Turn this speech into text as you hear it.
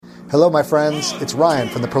Hello, my friends. It's Ryan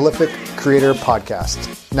from the Prolific Creator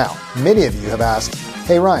Podcast. Now, many of you have asked,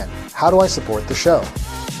 hey, Ryan, how do I support the show?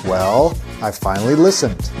 Well, I finally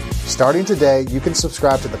listened. Starting today, you can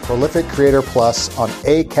subscribe to the Prolific Creator Plus on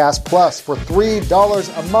Acast Plus for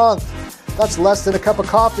 $3 a month. That's less than a cup of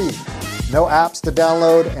coffee. No apps to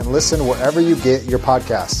download and listen wherever you get your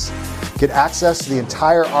podcasts. Get access to the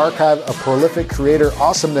entire archive of Prolific Creator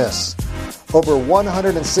awesomeness. Over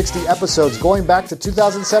 160 episodes going back to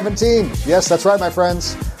 2017. Yes, that's right, my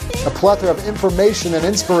friends. A plethora of information and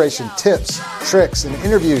inspiration, tips, tricks, and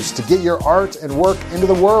interviews to get your art and work into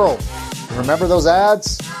the world. And remember those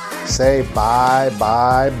ads? Say bye,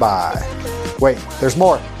 bye, bye. Wait, there's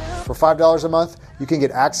more. For $5 a month, you can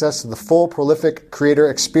get access to the full Prolific Creator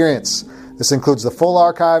experience. This includes the full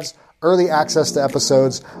archives, early access to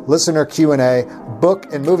episodes, listener Q&A,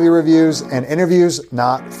 book and movie reviews, and interviews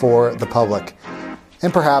not for the public.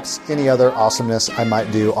 And perhaps any other awesomeness I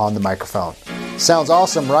might do on the microphone. Sounds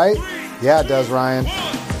awesome, right? Yeah, it does, Ryan.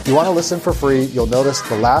 If you want to listen for free, you'll notice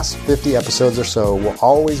the last 50 episodes or so will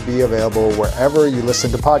always be available wherever you listen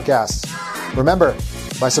to podcasts. Remember,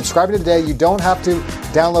 by subscribing today, you don't have to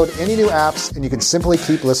download any new apps, and you can simply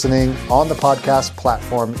keep listening on the podcast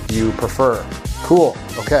platform you prefer. Cool.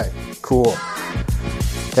 Okay. Cool.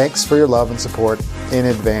 Thanks for your love and support in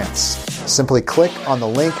advance. Simply click on the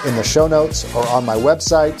link in the show notes or on my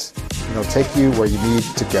website, and it'll take you where you need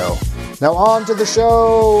to go. Now on to the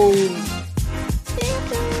show.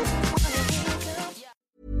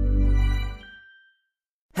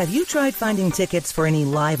 Have you tried finding tickets for any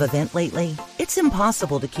live event lately? It's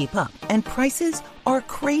impossible to keep up, and prices are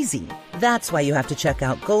crazy. That's why you have to check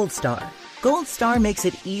out Gold Star. Gold Star makes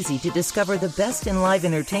it easy to discover the best in live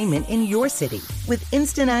entertainment in your city with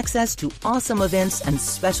instant access to awesome events and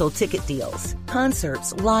special ticket deals.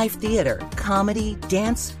 Concerts, live theater, comedy,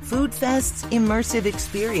 dance, food fests, immersive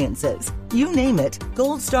experiences. You name it,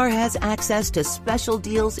 Gold Star has access to special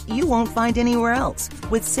deals you won't find anywhere else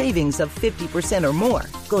with savings of 50% or more.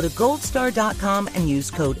 Go to goldstar.com and use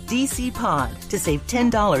code DCPOD to save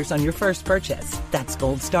 $10 on your first purchase. That's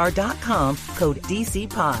goldstar.com, code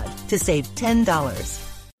DCPOD to save $10.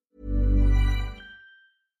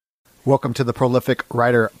 Welcome to the Prolific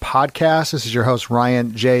Writer Podcast. This is your host,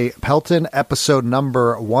 Ryan J. Pelton, episode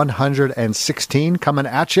number 116 coming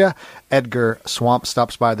at you. Edgar Swamp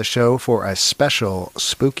stops by the show for a special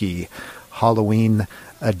spooky Halloween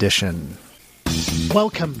edition.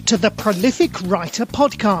 Welcome to the Prolific Writer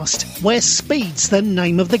Podcast, where speed's the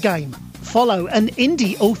name of the game. Follow an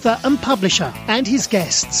indie author and publisher and his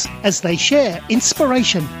guests as they share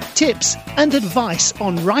inspiration, tips, and advice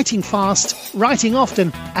on writing fast, writing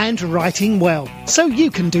often, and writing well, so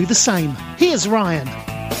you can do the same. Here's Ryan.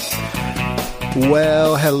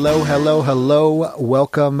 Well, hello.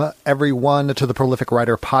 Welcome, everyone, to the Prolific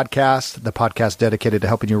Writer Podcast, the podcast dedicated to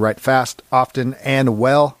helping you write fast, often, and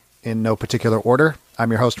well, in no particular order.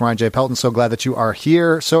 I'm your host, Ryan J. Pelton. So glad that you are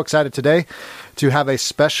here. So excited today to have a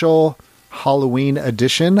special Halloween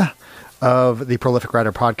edition of the Prolific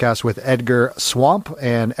Writer Podcast with Edgar Swamp.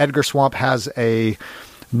 And Edgar Swamp has a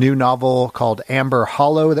new novel called Amber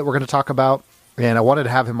Hollow that we're going to talk about. And I wanted to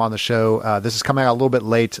have him on the show. This is coming out a little bit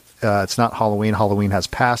late. It's not Halloween. Halloween has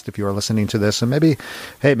passed if you are listening to this. And maybe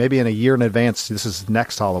in a year in advance, this is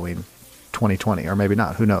next Halloween, 2020, or maybe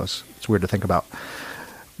not. Who knows? It's weird to think about.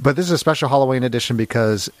 But this is a special Halloween edition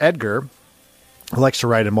because Edgar likes to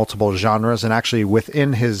write in multiple genres, and actually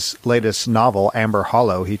within his latest novel, Amber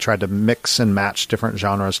Hollow, he tried to mix and match different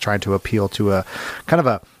genres, trying to appeal to a kind of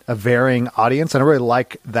a varying audience. And I really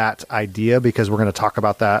like that idea because we're going to talk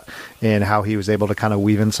about that and how he was able to kind of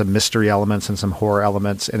weave in some mystery elements and some horror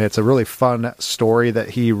elements. And it's a really fun story that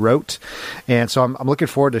he wrote. And so I'm looking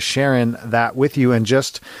forward to sharing that with you in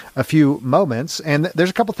just a few moments. And there's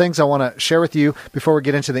a couple things I want to share with you before we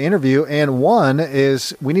get into the interview. And one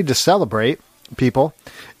is we need to celebrate, people,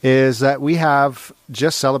 is that we have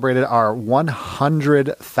just celebrated our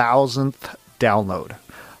 100,000th download.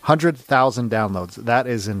 100,000 downloads. That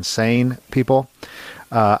is insane, people.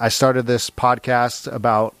 I started this podcast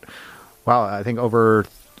about, I think over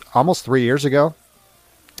almost 3 years ago,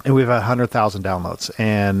 and we've had 100,000 downloads.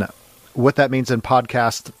 And what that means in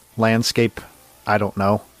podcast landscape, I don't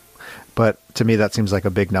know. But to me, that seems like a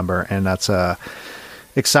big number, and that's a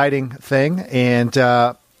exciting thing. And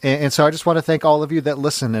so I just want to thank all of you that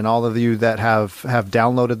listen, and all of you that have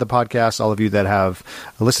downloaded the podcast, all of you that have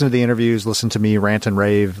listened to the interviews, listened to me rant and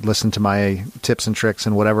rave, listened to my tips and tricks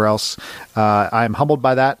and whatever else. I'm humbled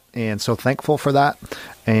by that, and so thankful for that.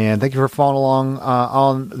 And thank you for following along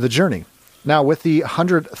on the journey. Now, with the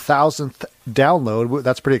 100,000th download,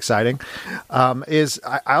 that's pretty exciting, is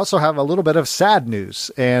I also have a little bit of sad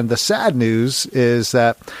news. And the sad news is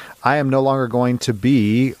that I am no longer going to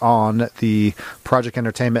be on the Project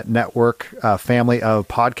Entertainment Network family of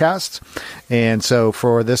podcasts. And so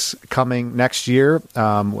for this coming next year,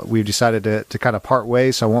 we've decided to kind of part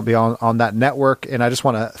ways. So I won't be on that network. And I just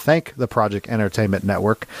want to thank the Project Entertainment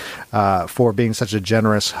Network for being such a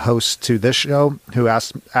generous host to this show, who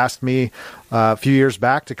asked me a few years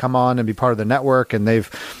back to come on and be part of the network. And they've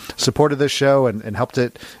supported this show and helped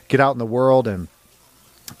it get out in the world, and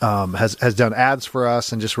has done ads for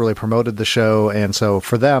us and just really promoted the show. And so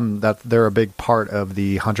for them, that they're a big part of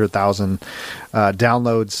the 100,000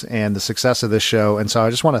 downloads and the success of this show. And so I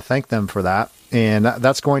just want to thank them for that. And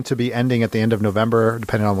that's going to be ending at the end of November,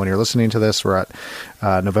 depending on when you're listening to this. We're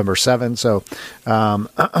at November 7. So, so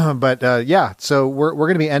we're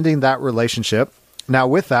going to be ending that relationship. Now,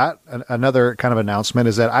 with that, another kind of announcement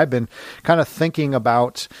is that I've been kind of thinking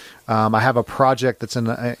about, I have a project that's in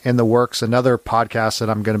the works, another podcast that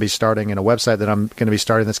I'm going to be starting, and a website that I'm going to be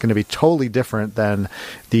starting that's going to be totally different than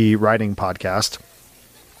the writing podcast.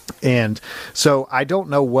 And so I don't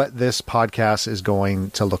know what this podcast is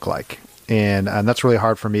going to look like. And that's really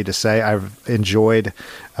hard for me to say. I've enjoyed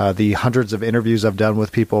the hundreds of interviews I've done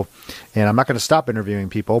with people, and I'm not going to stop interviewing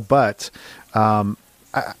people, but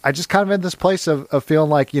I just kind of in this place of feeling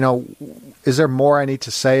like, is there more I need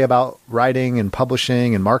to say about writing and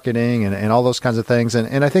publishing and marketing and all those kinds of things?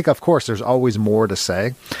 And I think, of course, there's always more to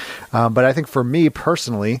say. But I think for me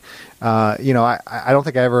personally, I don't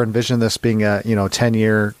think I ever envisioned this being a,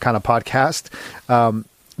 10-year kind of podcast.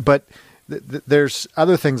 But there's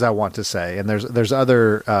other things I want to say, and there's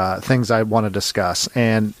other things I want to discuss,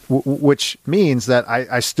 and which means that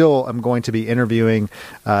I still am going to be interviewing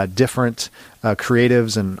different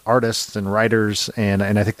creatives and artists and writers, and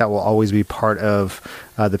I think that will always be part of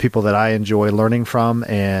the people that I enjoy learning from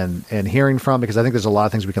and hearing from, because I think there's a lot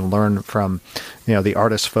of things we can learn from the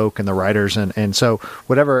artist folk and the writers, and so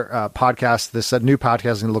whatever podcast this new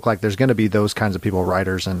podcast is going to look like, there's going to be those kinds of people,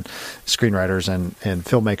 writers and screenwriters and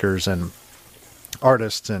filmmakers and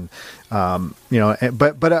artists, and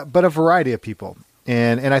but a variety of people,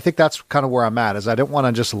 and I think that's kind of where I'm at. Is I don't want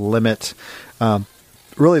to just limit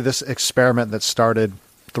really this experiment that started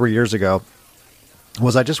 3 years ago.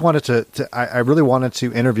 Was I just wanted I really wanted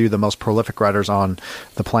to interview the most prolific writers on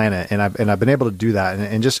the planet, and I've been able to do that,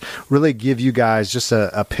 and just really give you guys just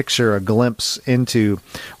a picture, a glimpse into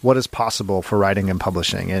what is possible for writing and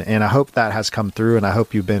publishing, and I hope that has come through, and I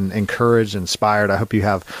hope you've been encouraged, inspired. I hope you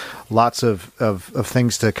have lots of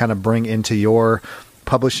things to kind of bring into your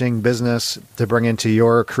publishing business, to bring into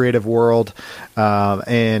your creative world,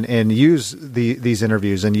 and use these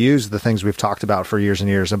interviews and use the things we've talked about for years and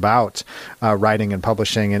years about writing and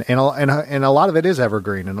publishing, and a lot of it is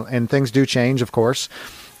evergreen, and things do change, of course,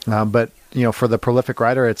 but for the prolific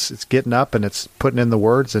writer, it's getting up and it's putting in the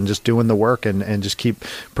words and just doing the work, and just keep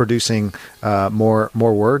producing more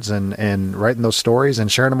words and writing those stories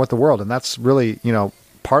and sharing them with the world, and that's really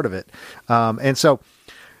part of it, and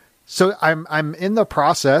So I'm in the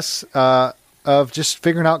process of just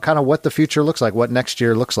figuring out kind of what the future looks like, what next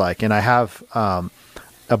year looks like. And I have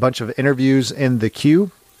a bunch of interviews in the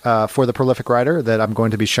queue for the prolific writer that I'm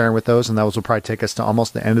going to be sharing with those. And those will probably take us to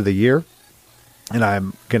almost the end of the year. And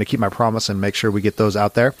I'm going to keep my promise and make sure we get those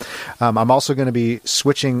out there. I'm also going to be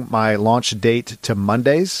switching my launch date to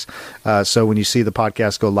Mondays. So when you see the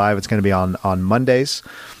podcast go live, it's going to be on Mondays.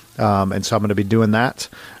 And so I'm going to be doing that.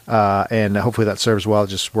 And hopefully that serves well. It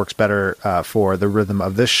just works better for the rhythm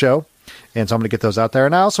of this show. And so I'm going to get those out there.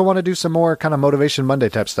 And I also want to do some more kind of Motivation Monday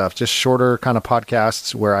type stuff, just shorter kind of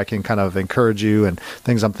podcasts where I can kind of encourage you and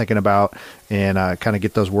things I'm thinking about, and kind of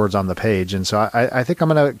get those words on the page. And so I think I'm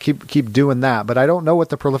going to keep doing that, but I don't know what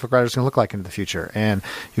the prolific writer is going to look like in the future. And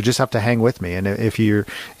you just have to hang with me. And if you're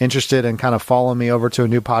interested in kind of following me over to a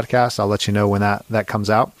new podcast, I'll let you know when that comes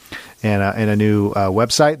out. And a new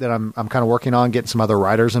website that I'm kind of working on, getting some other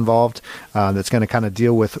writers involved, that's going to kind of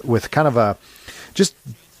deal with kind of just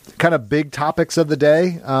kind of big topics of the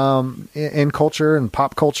day in culture and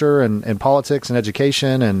pop culture and politics and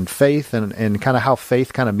education and faith and kind of how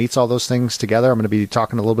faith kind of meets all those things together. I'm going to be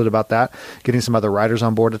talking a little bit about that, getting some other writers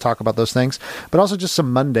on board to talk about those things, but also just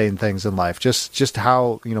some mundane things in life, just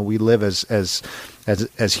how we live as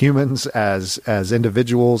humans, as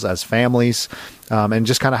individuals, as families, and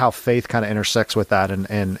just kind of how faith kind of intersects with that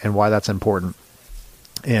and why that's important.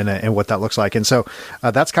 And what that looks like. And so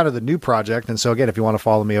that's kind of the new project. And so again, if you want to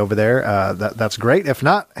follow me over there, that's great. If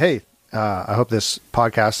not, hey, I hope this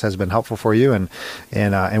podcast has been helpful for you, and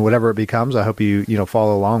whatever it becomes, I hope you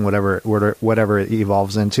follow along whatever it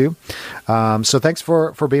evolves into. So thanks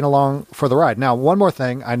for being along for the ride. Now, one more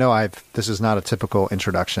thing. I know this is not a typical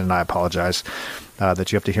introduction, and I apologize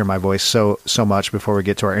that you have to hear my voice so much before we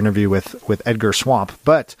get to our interview with Edgar Swamp.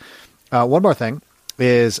 But one more thing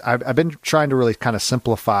is I've been trying to really kind of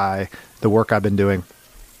simplify the work I've been doing.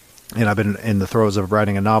 And I've been in the throes of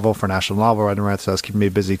writing a novel for National Novel Writing Rights, so that's keeping me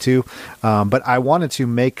busy too. But I wanted to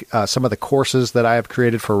make some of the courses that I have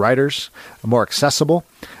created for writers more accessible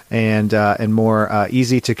and more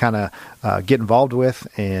easy to kind of get involved with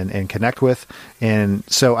and connect with. And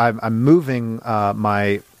so I'm moving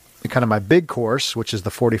my big course, which is the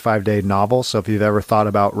 45-day novel. So if you've ever thought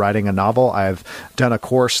about writing a novel, I've done a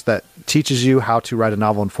course that teaches you how to write a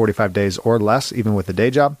novel in 45 days or less, even with a day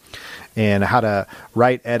job, and how to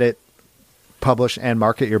write, edit, publish, and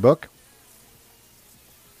market your book.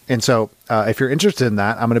 And so if you're interested in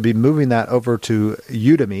that, I'm going to be moving that over to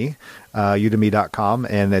Udemy, udemy.com.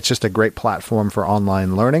 And it's just a great platform for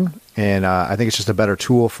online learning. And I think it's just a better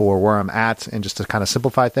tool for where I'm at and just to kind of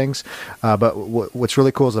simplify things. But what's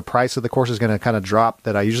really cool is the price of the course is going to kind of drop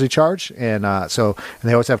that I usually charge. And and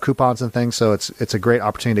they always have coupons and things. So it's a great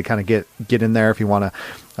opportunity to kind of get in there if you want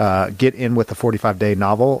to get in with the 45-day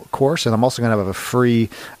novel course. And I'm also going to have a free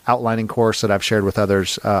outlining course that I've shared with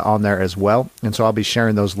others on there as well. And so I'll be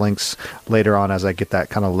sharing those links later on as I get that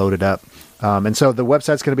kind of loaded up. And so the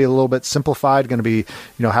website's going to be a little bit simplified, going to be,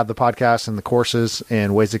 have the podcast and the courses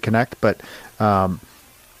and ways to connect, but not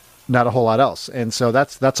a whole lot else. And so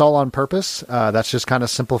that's all on purpose. That's just kind of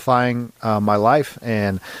simplifying my life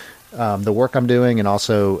and the work I'm doing, and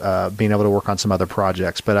also being able to work on some other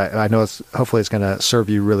projects. But I know hopefully it's going to serve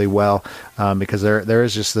you really well, because there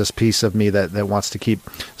is just this piece of me that wants to keep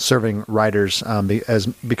serving writers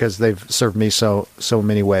because they've served me so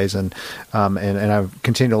many ways, and I've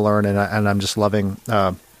continued to learn, and I'm just loving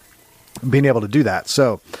being able to do that.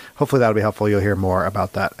 So hopefully that'll be helpful. You'll hear more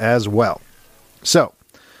about that as well. So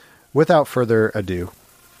without further ado,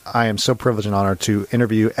 I am so privileged and honored to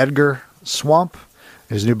interview Edgar Swamp.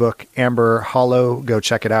 His new book, Amber Hollow. Go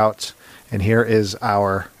check it out. And here is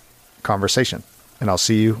our conversation. And I'll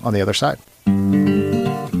see you on the other side.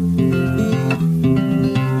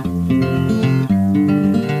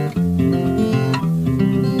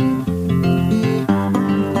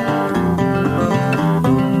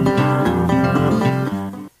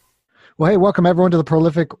 Well, hey, welcome everyone to the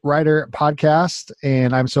Prolific Writer Podcast.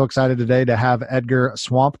 And I'm so excited today to have Edgar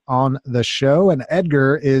Swamp on the show. And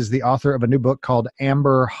Edgar is the author of a new book called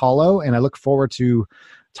Amber Hollow. And I look forward to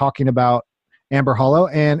talking about Amber Hollow.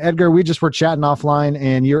 And Edgar, we just were chatting offline,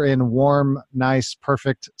 and you're in warm, nice,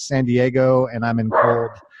 perfect San Diego, and I'm in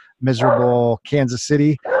cold, miserable Kansas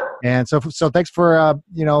City. And so thanks for,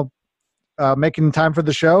 making time for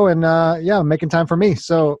the show, and making time for me.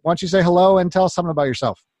 So why don't you say hello and tell us something about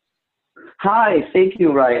yourself? Hi, thank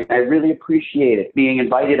you, Ryan. I really appreciate it, being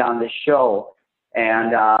invited on this show.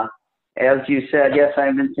 And as you said, yes,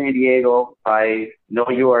 I'm in San Diego. I know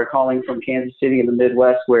you are calling from Kansas City in the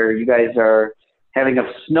Midwest, where you guys are having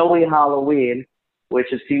a snowy Halloween,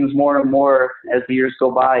 which it seems more and more as the years go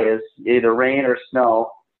by is either rain or snow.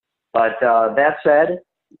 But that said,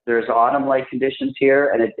 there's autumn-like conditions here,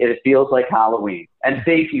 and it feels like Halloween. And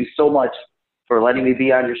thank you so much for letting me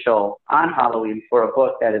be on your show on Halloween for a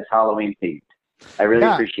book that is Halloween themed. I really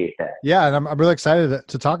appreciate that. Yeah, and I'm really excited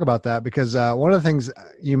to talk about that, because one of the things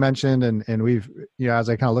you mentioned, and we've, as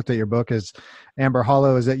I kind of looked at your book, is Amber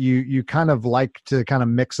Hollow, is that you kind of like to kind of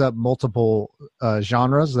mix up multiple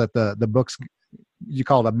genres. That the books, you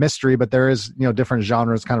call it a mystery, but there is different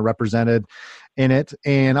genres kind of represented in it.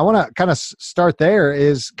 And I want to kind of start there,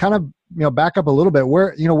 is kind of back up a lit'll bit.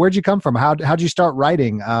 Where'd you come from? How'd you start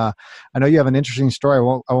writing? I know you have an interesting story.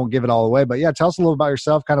 I won't give it all away, but yeah, tell us a little about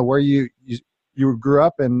yourself, kind of where you grew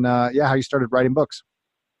up, and how you started writing books.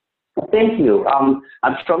 Thank you. I'm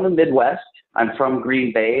from the Midwest. I'm from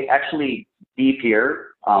Green Bay, actually deep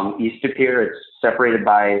here, east of here. It's separated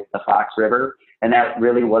by the Fox River, and that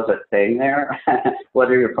really was a thing there,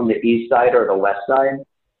 whether you're from the east side or the west side.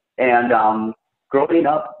 And growing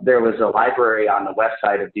up, there was a library on the west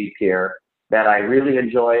side of Deep here that I really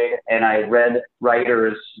enjoyed, and I read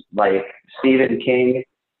writers like Stephen King,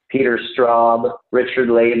 Peter Straub, Richard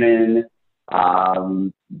Lehman,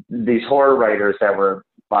 these horror writers that were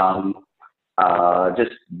the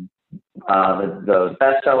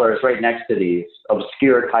bestsellers right next to these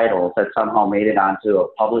obscure titles that somehow made it onto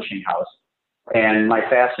a publishing house. And my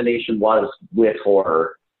fascination was with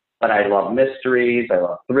horror. But I love mysteries, I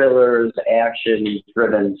love thrillers,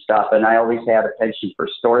 action-driven stuff, and I always had a penchant for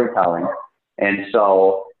storytelling. And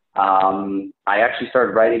so I actually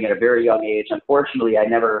started writing at a very young age. Unfortunately, I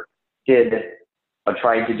never did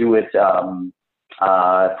tried to do it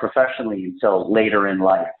professionally until later in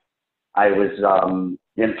life. I was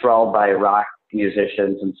enthralled by rock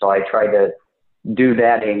musicians, and so I tried to do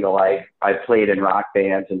that angle. I played in rock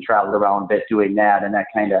bands and traveled around a bit doing that, and that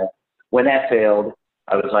kind of, when that failed,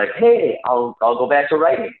 I was like, hey, I'll go back to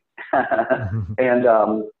writing. And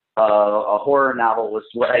a horror novel was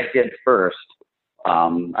what I did first.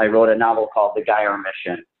 I wrote a novel called The Geyer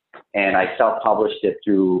Mission, and I self-published it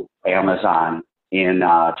through Amazon in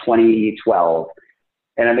 2012.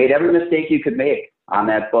 And I made every mistake you could make on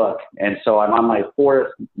that book. And so I'm on my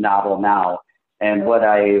fourth novel now. And what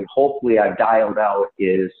hopefully I've dialed out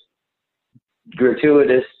is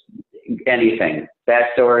gratuitous anything,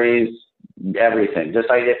 backstories, everything. Just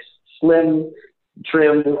like it's slim,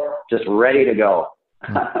 trim, just ready to go.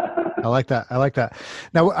 I like that.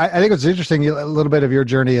 Now, I think what's interesting, a little bit of your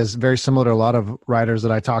journey is very similar to a lot of writers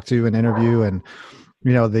that I talk to and interview, and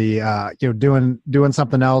doing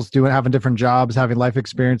something else, having different jobs, having life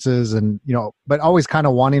experiences, and but always kind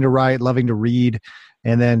of wanting to write, loving to read,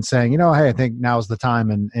 and then saying, hey, I think now's the time.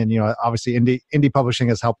 And obviously indie publishing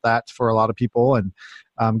has helped that for a lot of people, and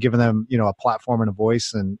given them a platform and a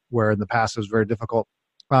voice, and where in the past it was very difficult.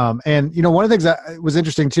 And one of the things that was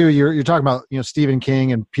interesting too, you're talking about Stephen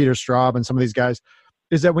King and Peter Straub and some of these guys,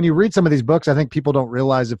 is that when you read some of these books, I think people don't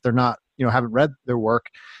realize, if they're not haven't read their work,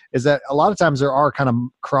 is that a lot of times there are kind of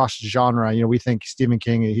cross genre. We think Stephen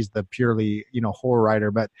King, he's the purely horror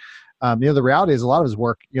writer, but the reality is a lot of his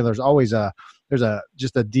work, there's always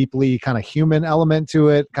just a deeply kind of human element to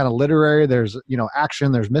it, kind of literary. There's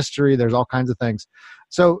action, there's mystery, there's all kinds of things.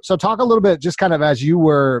 So talk a little bit, just kind of as you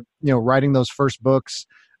were writing those first books,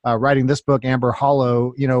 writing this book, Amber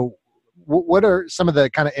Hollow, what are some of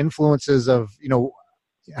the kind of influences of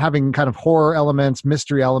having kind of horror elements,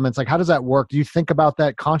 mystery elements? Like, how does that work? Do you think about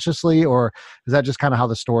that consciously, or is that just kind of how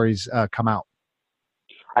the stories come out?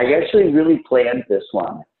 I actually really planned this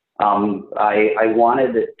one. I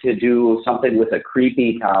wanted to do something with a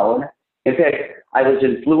creepy town. In fact, I was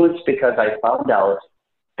influenced because I found out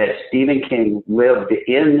that Stephen King lived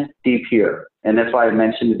in De Pere, and that's why I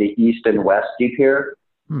mentioned the East and West De Pere.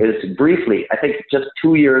 Is briefly, I think just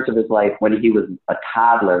 2 years of his life when he was a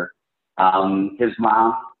toddler, his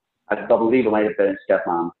mom, I believe it might have been his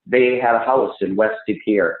stepmom, they had a house in West De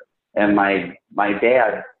Pere, and my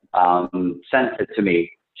dad sent it to me,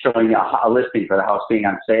 showing a listing for the house being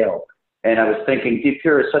on sale. And I was thinking, De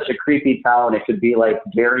Pere is such a creepy town. It could be like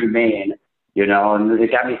Gary, Maine, and it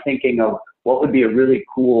got me thinking of what would be a really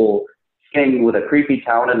cool thing with a creepy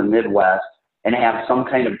town in the Midwest, and have some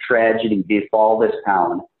kind of tragedy befall this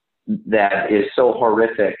town that is so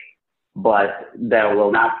horrific, but that it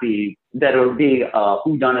will be a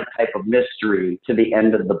whodunit type of mystery to the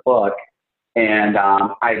end of the book. And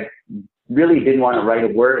I really didn't want to write a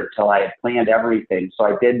word until I had planned everything. So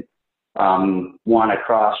I did want to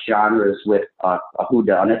cross genres with a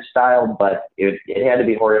whodunit style, but it had to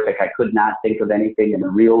be horrific. I could not think of anything in the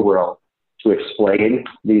real world to explain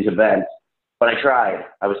these events. But I tried.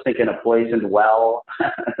 I was thinking a poisoned well,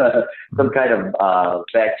 some kind of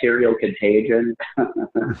bacterial contagion.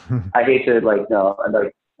 I hate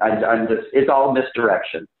to I'm just, it's all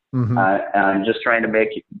misdirection. And I'm just trying to make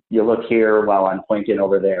you look here while I'm pointing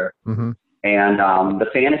over there. And the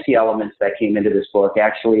fantasy elements that came into this book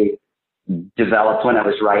actually developed when I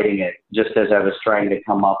was writing it, just as I was trying to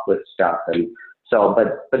come up with stuff. And so,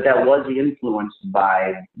 but that was influenced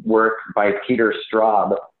by work by Peter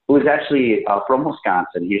Straub, who is actually from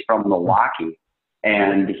Wisconsin. He's from Milwaukee,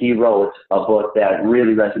 and he wrote a book that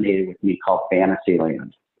really resonated with me called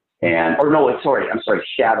Fantasyland. I'm sorry,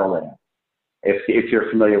 Shadowland, if you're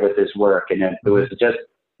familiar with his work. And it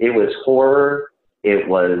was horror, it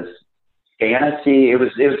was fantasy, it was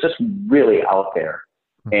just really out there.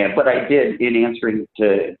 But I did, in answering,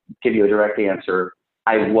 to give you a direct answer,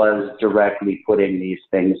 I was directly putting these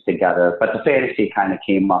things together, but the fantasy kind of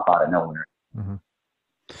came up out of nowhere.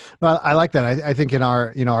 Well, I like that. I think in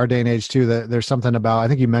our, our day and age too, that there's something about, I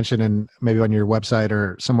think you mentioned in maybe on your website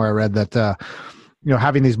or somewhere I read that,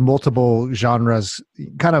 having these multiple genres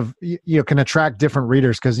kind of, can attract different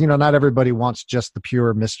readers, because, not everybody wants just the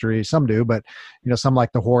pure mystery. Some do, but, some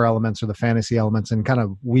like the horror elements or the fantasy elements, and kind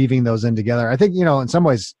of weaving those in together. I think, in some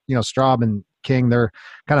ways, Straub and King, they're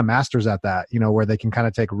kind of masters at that, where they can kind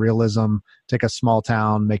of take realism, take a small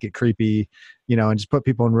town, make it creepy, and just put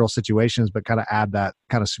people in real situations, but kind of add that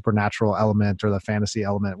kind of supernatural element or the fantasy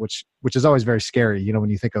element, which is always very scary, when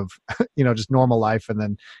you think of, just normal life and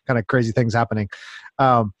then kind of crazy things happening.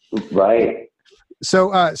 Right. So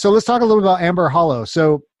let's talk a little about Amber Hollow.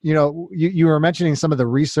 So, you were mentioning some of the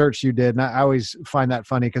research you did, and I always find that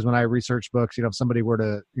funny because when I research books, if somebody were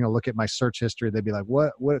to, look at my search history, they'd be like,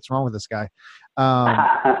 what's wrong with this guy?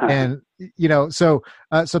 And, so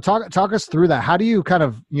talk us through that. How do you kind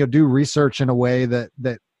of, do research in a way that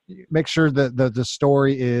make sure that the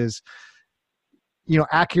story is,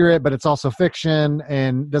 accurate, but it's also fiction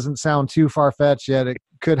and doesn't sound too far-fetched yet it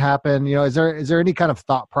could happen? Is there any kind of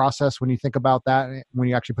thought process when you think about that, when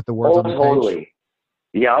you actually put the words on the page? Totally.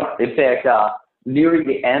 Yeah. In fact, near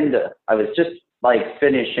the end, I was just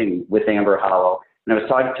finishing with Amber Hollow, and I was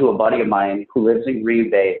talking to a buddy of mine who lives in Green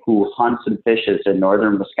Bay, who hunts and fishes in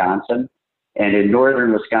northern Wisconsin. And in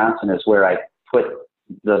northern Wisconsin is where I put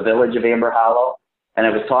the village of Amber Hollow. And I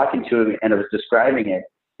was talking to him and I was describing it.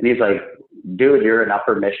 And he's like, dude, you're in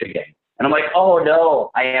Upper Michigan. And I'm like, oh no,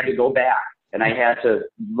 I had to go back. And I had to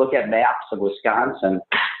look at maps of Wisconsin,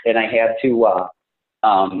 and I had to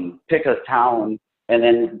pick a town and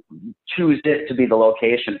then choose it to be the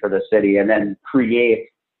location for the city, and then create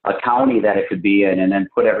a county that it could be in, and then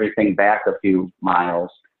put everything back a few miles.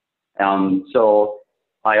 So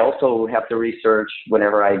I also have to research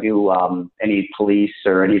whenever I do any police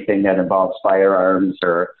or anything that involves firearms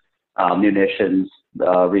or munitions,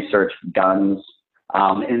 research guns.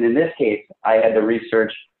 And in this case, I had to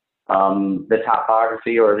research the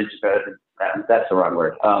topography, or that's the wrong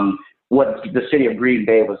word. What the city of Green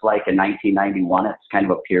Bay was like in 1991. It's kind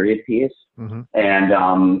of a period piece. Mm-hmm.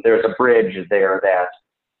 And there's a bridge there that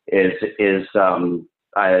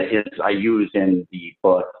I use in the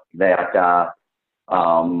book that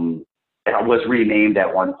was renamed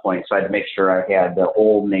at one point. So I had to make sure I had the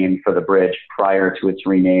old name for the bridge prior to its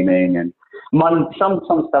renaming, and some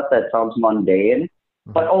stuff that sounds mundane.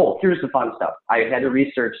 But here's the fun stuff. I had to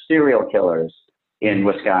research serial killers in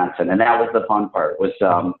Wisconsin, and that was the fun part.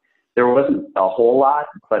 There wasn't a whole lot,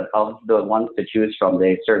 but of the ones to choose from,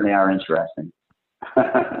 they certainly are interesting.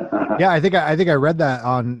 Yeah, I think I read that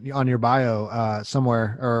on your bio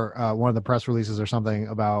somewhere, or one of the press releases or something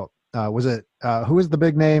about was it who is the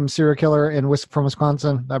big name serial killer from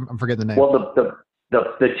Wisconsin? I'm forgetting the name. Well,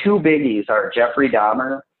 the two biggies are Jeffrey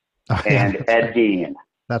Dahmer and Ed Gein.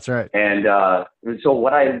 That's right. And so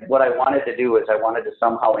what I wanted to do is I wanted to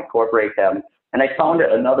somehow incorporate them, and I found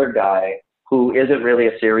another guy who isn't really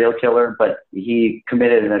a serial killer, but he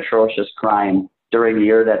committed an atrocious crime during the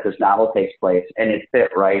year that this novel takes place, and it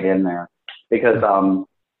fit right in there because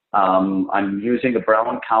I'm using the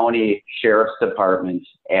Brown County Sheriff's Department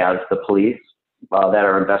as the police that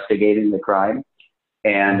are investigating the crime,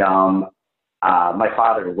 and my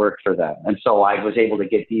father worked for them, and so I was able to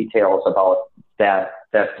get details about that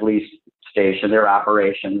police station, their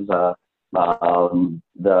operations,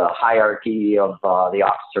 the hierarchy of the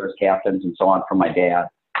officers, captains, and so on from my dad.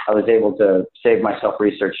 I was able to save myself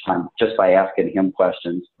research time just by asking him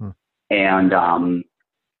questions. And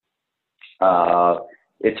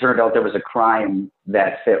it turned out there was a crime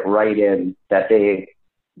that fit right in that they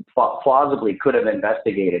plausibly could have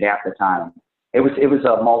investigated at the time. It was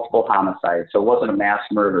a multiple homicide, so it wasn't a mass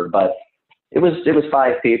murder, but it was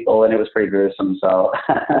 5 people, and it was pretty gruesome. So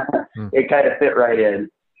it kind of fit right in.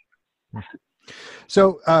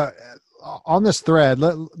 So on this thread,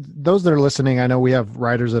 those that are listening, I know we have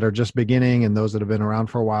writers that are just beginning and those that have been around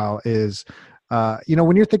for a while, is,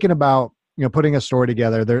 when you're thinking about, putting a story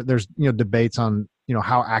together, there's, debates on,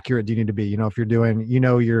 how accurate do you need to be? If you're doing,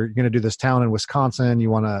 you're going to do this town in Wisconsin, you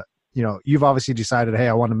want to, you've obviously decided, hey,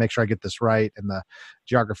 I want to make sure I get this right and the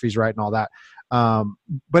geography's right and all that.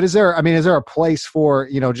 But is there a place for,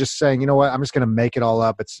 just saying, I'm just going to make it all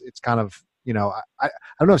up. It's kind of, I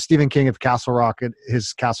don't know if Stephen King of Castle Rock,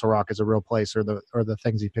 his Castle Rock is a real place, or the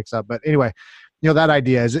things he picks up. But anyway, that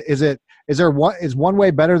idea is one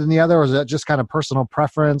way better than the other, or is that just kind of personal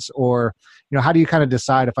preference, or, how do you kind of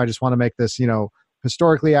decide if I just want to make this,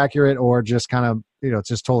 historically accurate, or just kind of, it's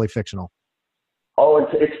just totally fictional? Oh,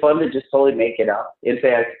 it's fun to just totally make it up. In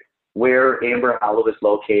fact, where Amber Hollow is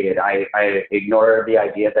located, I ignore the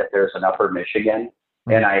idea that there's an Upper Michigan,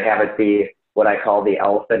 and I have it be what I call the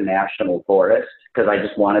Elfin National Forest, because I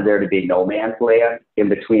just wanted there to be no man's land in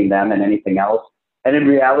between them and anything else. And in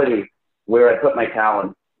reality, where I put my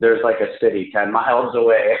town, there's like a city 10 miles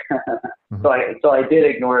away. So I did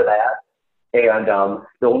ignore that. And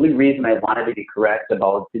the only reason I wanted to be correct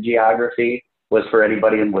about the geography was for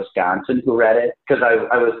anybody in Wisconsin who read it, because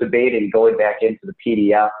I was debating going back into the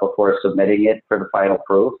PDF before submitting it for the final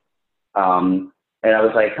proof. And I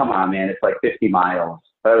was like, come on, man, it's like 50 miles.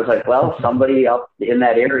 But I was like, well, somebody up in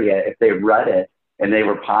that area, if they read it and they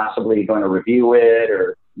were possibly going to review it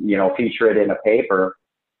or, feature it in a paper,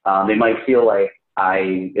 they might feel like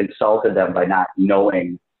I insulted them by not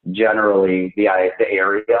knowing generally the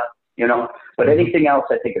area, but anything else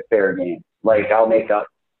I think is fair game. Like I'll make up,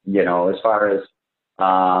 as far as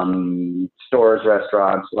stores,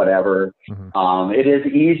 restaurants, whatever. It is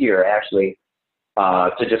easier actually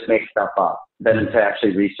to just make stuff up than to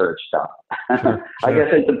actually research stuff. Sure. I guess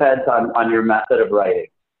it depends on your method of writing.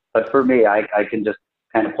 But for me, I can just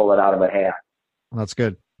kind of pull it out of a hat. That's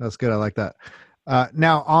good. That's good. I like that.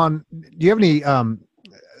 Now do you have any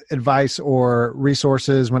advice or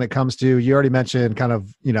resources when it comes to, you already mentioned kind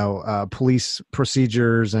of, police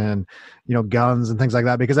procedures and, guns and things like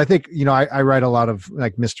that, because I think, I write a lot of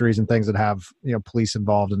like mysteries and things that have, police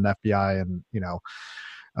involved in the FBI and,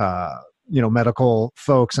 medical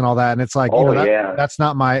folks and all that. And it's like, that's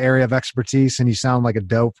not my area of expertise. And you sound like a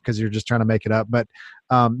dope because you're just trying to make it up. But,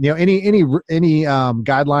 any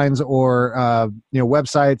guidelines or,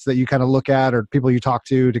 websites that you kind of look at or people you talk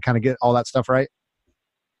to kind of get all that stuff right?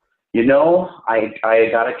 I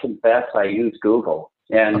gotta confess, I use Google,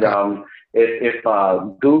 and okay. If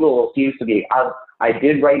Google seems to be, I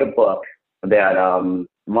did write a book that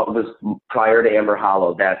was prior to Amber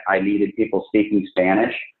Hollow that I needed people speaking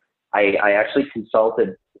Spanish. I actually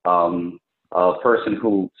consulted a person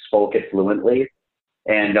who spoke it fluently,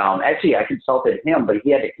 and actually I consulted him, but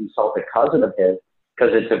he had to consult a cousin of his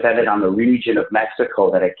because it depended on the region of Mexico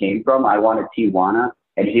that I came from. I wanted Tijuana,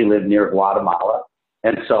 and he lived near Guatemala.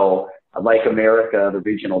 And so, like America, the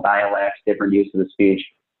regional dialects, different use of the speech,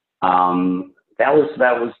 that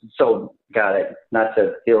was so, God, not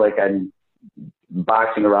to feel like I'm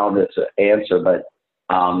boxing around this answer, but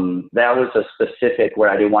that was a specific where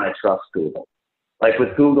I didn't want to trust Google. Like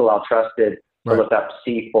with Google, I'll trust it to look up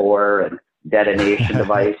C4 and detonation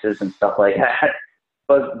devices and stuff like that.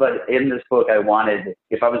 But in this book, I wanted,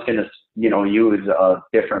 if I was going to, use a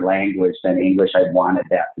different language than English, I wanted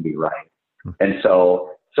that to be right. And so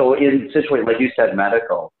in situations, like you said,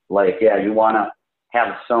 medical, you want to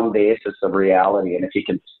have some basis of reality. And if you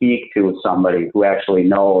can speak to somebody who actually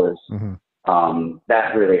knows,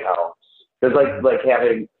 that really helps. Because like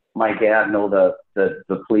having my dad know the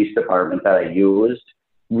police department that I used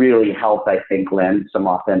really helped, I think, lend some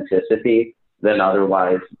authenticity than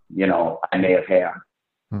otherwise, I may have had.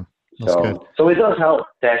 So it does help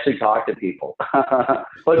to actually talk to people.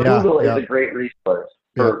 But Google is a great resource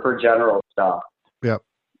for general stuff. Yep.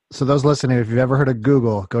 So those listening, if you've ever heard of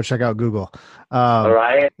Google, go check out Google. All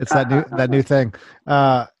right. It's that new thing.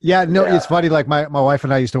 It's funny. Like my wife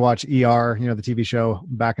and I used to watch ER, the TV show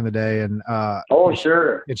back in the day. And,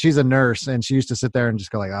 sure. And she's a nurse and she used to sit there and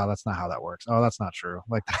just go like, oh, that's not how that works. Oh, that's not true.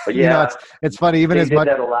 Like, it's funny. Even they as did much,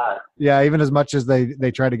 that a lot. Yeah. Even as much as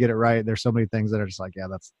they try to get it right, there's so many things that are just like, yeah,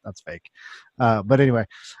 that's fake. But anyway,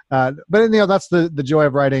 that's the joy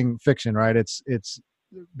of writing fiction, right? It's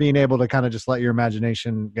being able to kind of just let your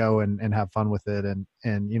imagination go and have fun with it.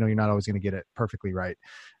 And you're not always going to get it perfectly right.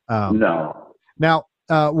 No. Now,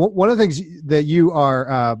 one of the things that you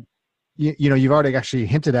are, you've already actually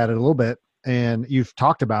hinted at it a little bit and you've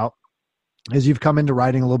talked about is you've come into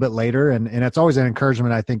writing a little bit later. And it's always an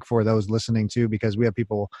encouragement, I think, for those listening too, because we have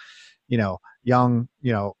people, young,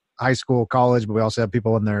 high school, college, but we also have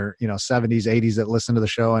people in their, 70s, 80s that listen to the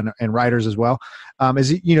show and writers as well.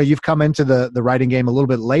 You've come into the writing game a little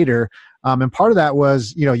bit later. And part of that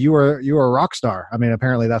was, you were a rock star. I mean,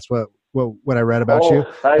 apparently that's what I read about you.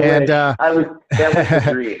 That was the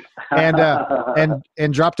dream.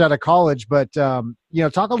 and dropped out of college. But, talk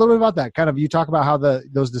a little bit about that. Kind of, you talk about how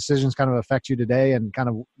those decisions kind of affect you today and kind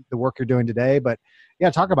of the work you're doing today. But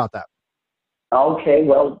yeah, talk about that. Okay,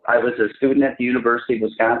 well, I was a student at the University of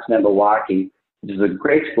Wisconsin in Milwaukee, which is a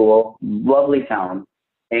great school, lovely town,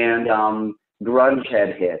 and grunge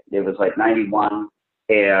had hit. It was like 91,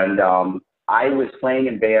 and I was playing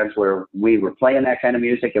in bands where we were playing that kind of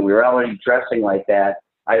music, and we were already dressing like that.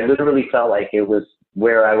 I literally felt like it was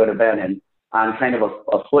where I would have been. And on kind of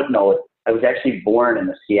a footnote, I was actually born in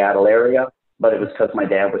the Seattle area, but it was because my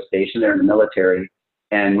dad was stationed there in the military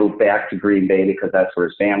and moved back to Green Bay because that's where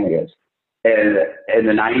his family is. And in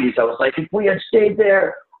the 90s, I was like, if we had stayed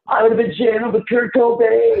there, I would have been jamming with Kurt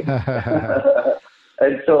Cobain.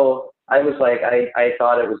 And so I was like, I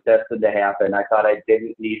thought it was destined to happen. I thought I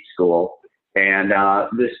didn't need school. And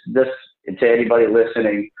this to anybody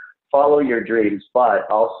listening, follow your dreams, but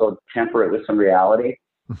also temper it with some reality.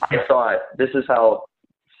 I thought this is how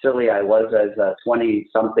silly I was as a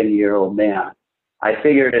 20-something-year-old man. I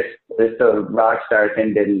figured if the rock star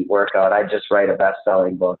thing didn't work out, I'd just write a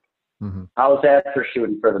best-selling book. Mm-hmm. How's that for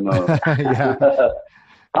shooting for the moon?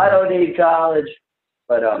 I don't need college.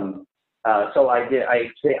 But so I did. I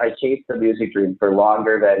chased the music dream for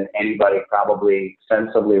longer than anybody probably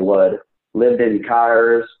sensibly would. Lived in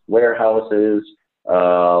cars, warehouses,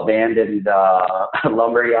 abandoned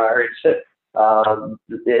lumber yards,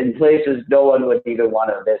 in places no one would even want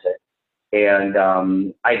to visit. And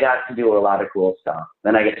I got to do a lot of cool stuff.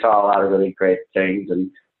 Then I saw a lot of really great things. And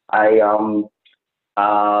I,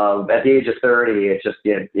 at the age of 30, it's just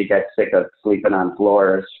you get sick of sleeping on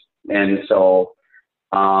floors. And so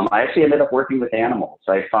I actually ended up working with animals.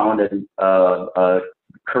 I found a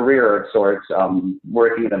career of sorts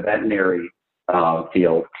working in the veterinary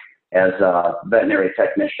field as a veterinary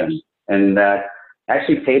technician. And that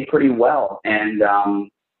actually paid pretty well. And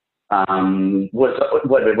was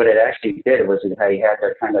what it actually did was I had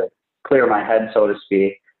to kind of clear my head, so to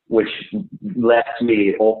speak, which left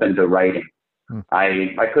me open to writing.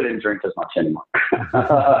 I couldn't drink as much anymore.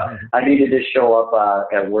 I needed to show up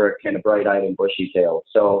at work in a bright-eyed and bushy-tailed.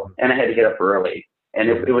 So, and I had to get up early, and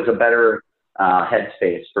it was a better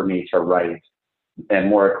headspace for me to write, and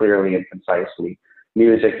more clearly and concisely.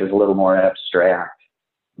 Music is a little more abstract,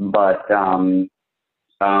 but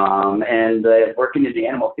working in the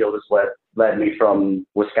animal field is what led me from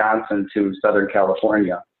Wisconsin to Southern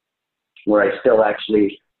California, where I still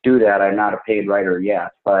actually do that. I'm not a paid writer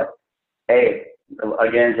yet, but hey,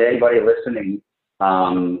 again, to anybody listening,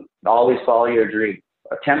 always follow your dream.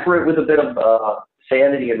 Temper it with a bit of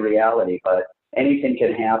sanity and reality, but anything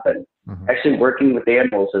can happen. Mm-hmm. Actually, working with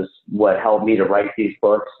animals is what helped me to write these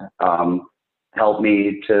books, helped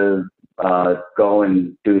me to go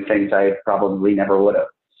and do things I probably never would have.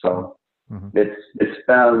 So it's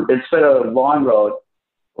been a long road,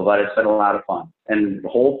 but it's been a lot of fun. And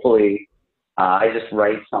hopefully, I just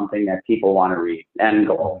write something that people want to read. End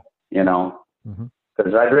goal,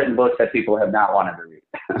 because I've written books that people have not wanted to read.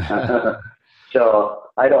 So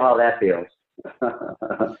I know how that feels.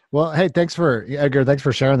 Well, hey, Edgar, thanks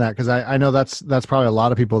for sharing that. Because I know that's probably a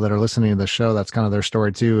lot of people that are listening to the show. That's kind of their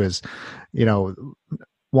story too, is,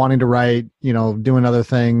 wanting to write, doing other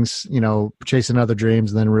things, chasing other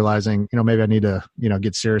dreams, and then realizing, maybe I need to,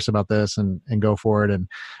 get serious about this and go for it. And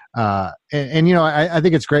I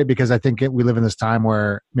think it's great because I think we live in this time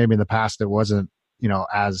where maybe in the past it wasn't,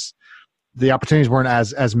 as the opportunities weren't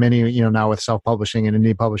as many, now with self-publishing and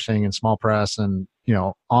indie publishing and small press and,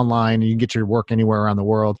 online, you can get your work anywhere around the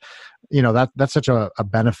world. That's such a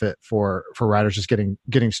benefit for writers just getting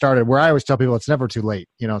started, where I always tell people it's never too late.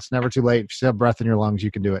 It's never too late. If you still have breath in your lungs,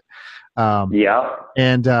 you can do it.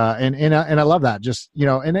 And I love that. Just,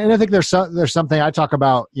 and I think there's something I talk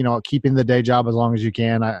about, keeping the day job as long as you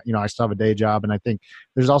can. I still have a day job, and I think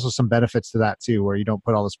there's also some benefits to that too, where you don't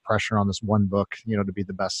put all this pressure on this one book, to be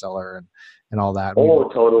the bestseller and all that.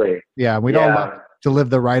 Totally. Yeah. We don't love to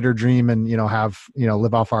live the writer dream and, have,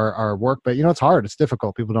 live off our work, but it's hard. It's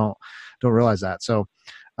difficult. People don't realize that. So,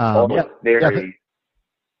 very.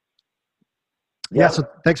 Yeah. So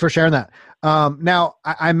thanks for sharing that. Now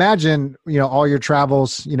I imagine, all your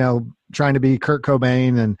travels, trying to be Kurt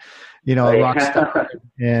Cobain and, a rock star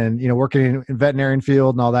and, working in veterinarian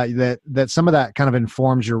field and all that some of that kind of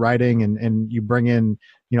informs your writing and you bring in,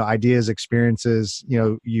 ideas, experiences,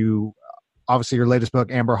 you obviously your latest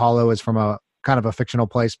book, Amber Hollow, is from a kind of a fictional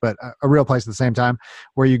place, but a real place at the same time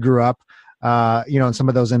where you grew up, and some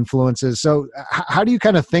of those influences. So how do you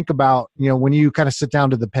kind of think about, when you kind of sit down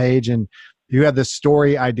to the page and you have this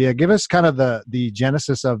story idea, give us kind of the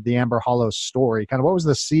genesis of the Amber Hollow story. Kind of what was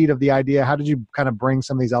the seed of the idea? How did you kind of bring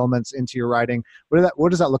some of these elements into your writing? What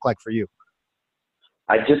does that look like for you?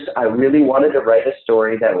 I really wanted to write a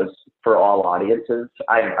story that was for all audiences.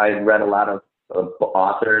 I read a lot of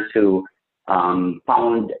authors who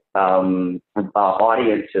found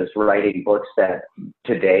audiences writing books that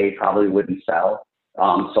today probably wouldn't sell.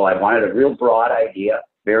 So I wanted a real broad idea,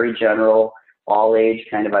 very general, all age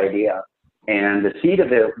kind of idea. And the seed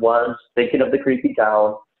of it was thinking of the creepy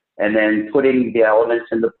town and then putting the elements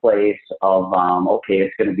into place of, okay,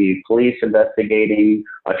 it's going to be police investigating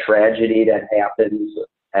a tragedy that happens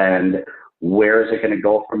and where is it going to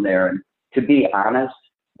go from there? And to be honest,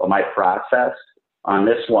 my process on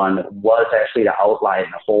this one was actually to outline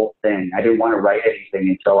the whole thing. I didn't want to write anything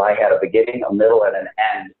until I had a beginning, a middle, and an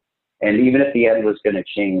end. And even if the end was going to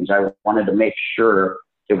change, I wanted to make sure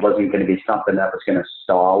it wasn't going to be something that was going to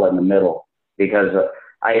stall in the middle. Because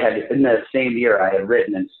I had, in the same year, I had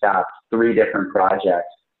written and stopped 3 different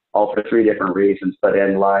projects, all for 3 different reasons. But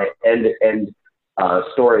end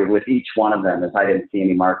story with each one of them is I didn't see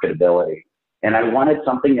any marketability. And I wanted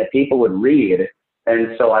something that people would read.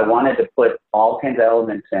 And so I wanted to put all kinds of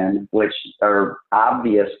elements in, which are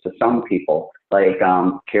obvious to some people, like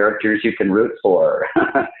characters you can root for.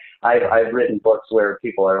 I've written books where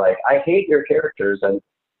people are like, I hate your characters, and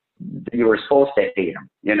you were supposed to hate them,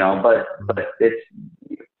 but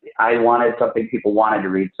I wanted something people wanted to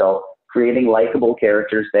read. So creating likable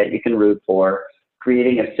characters that you can root for,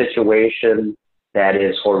 creating a situation that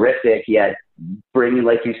is horrific, yet bringing,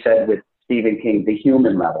 like you said with Stephen King, the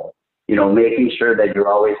human level, making sure that you're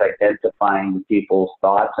always identifying people's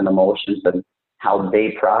thoughts and emotions and how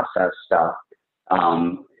they process stuff.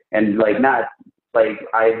 And not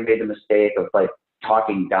I made the mistake of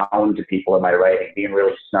talking down to people in my writing, being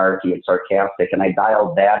really snarky and sarcastic, and I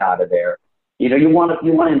dialed that out of there. You want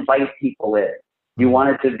to invite people in. You want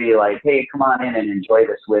it to be like, hey, come on in and enjoy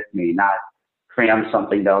this with me, not cram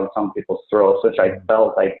something down some people's throats, which I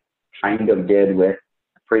felt like kind of did with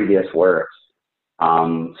previous works.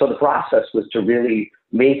 So the process was to really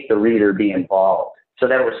make the reader be involved. So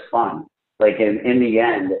that was fun. In the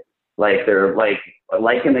end, they're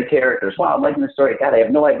liking the characters. Wow, I'm liking the story. God, I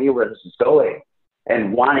have no idea where this is going.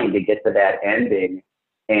 And wanting to get to that ending.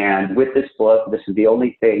 And with this book, this is the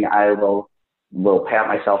only thing I will pat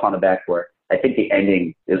myself on the back for. I think the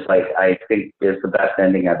ending is the best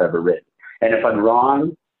ending I've ever written. And if I'm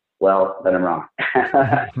wrong, well, then I'm wrong.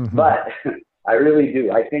 But I really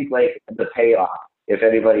do. I think the payoff, if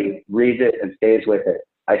anybody reads it and stays with it,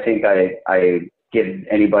 I think I give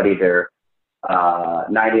anybody their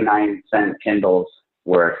 99-cent Kindle's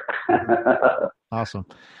worth. Awesome.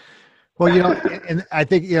 Well, and I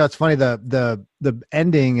think, it's funny, the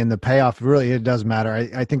ending and the payoff, really, it does matter.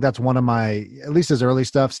 I think that's one of my, at least his early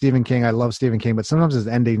stuff, Stephen King, I love Stephen King, but sometimes his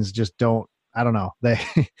endings just don't, I don't know. They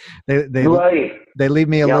right. They leave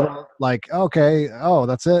me a little okay, oh,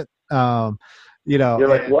 that's it. You're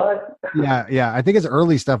like, what? Yeah. I think his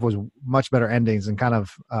early stuff was much better endings and kind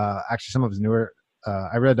of, actually some of his newer,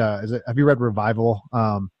 I read, have you read Revival?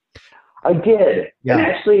 I did. Yeah. And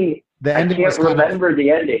actually, I can't remember the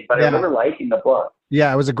ending, but I remember liking the book.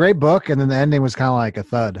 Yeah, it was a great book, and then the ending was kind of like a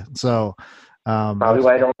thud. So probably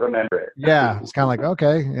why I don't remember it. Yeah, it's kind of like,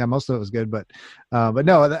 okay, yeah, most of it was good, but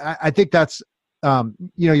no, I think that's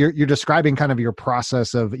you're describing kind of your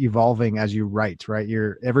process of evolving as you write, right?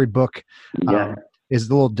 Every book is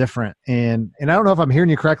a little different, and I don't know if I'm hearing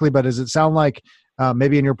you correctly, but does it sound like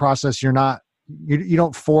maybe in your process you're not. You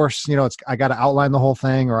don't force, I got to outline the whole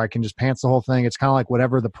thing or I can just pants the whole thing. It's kind of like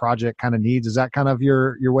whatever the project kind of needs. Is that kind of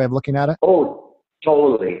your way of looking at it? Oh,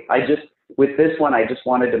 totally. With this one, I just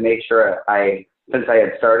wanted to make sure since I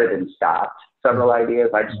had started and stopped several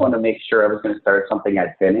ideas, I just wanted to make sure I was going to start something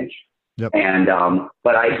I'd finish. Yep. And,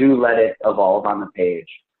 but I do let it evolve on the page.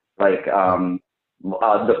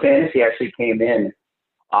 The fantasy actually came in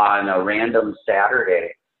on a random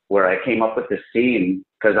Saturday where I came up with the scene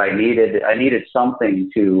because I needed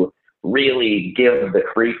something to really give the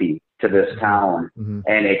creepy to this town. Mm-hmm.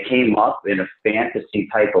 And it came up in a fantasy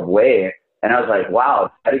type of way. And I was like, wow,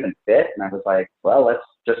 does that even fit? And I was like, well, let's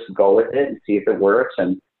just go with it and see if it works.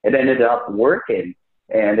 And it ended up working.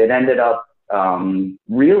 And it ended up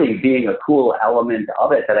really being a cool element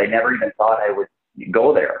of it that I never even thought I would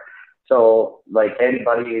go there. So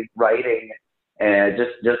anybody writing and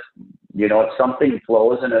just if something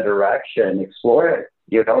flows in a direction, explore it.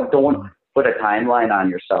 Don't put a timeline on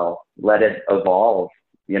yourself. Let it evolve.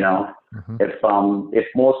 Mm-hmm. If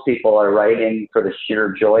most people are writing for the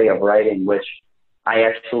sheer joy of writing, which I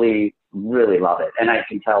actually really love it, and I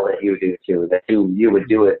can tell that you do too. That you would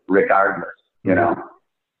do it regardless.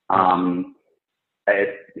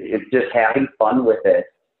 It's just having fun with it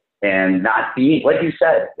and not being, like you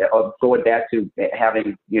said, going back to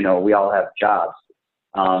having. We all have jobs.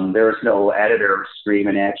 There's no editor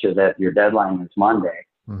screaming at you that your deadline is Monday.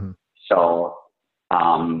 Mm-hmm. So,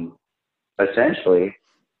 essentially,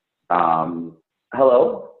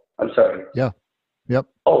 hello, I'm sorry. Yeah. Yep.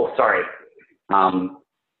 Oh, sorry. I'm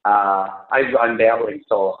babbling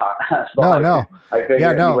so no. I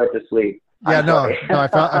figured you went to sleep. Yeah, no, I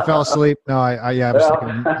fell asleep. No, I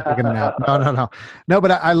was taking a nap. No,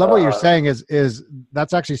 but I love what you're saying is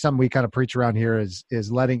that's actually something we kind of preach around here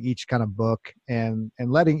is letting each kind of book and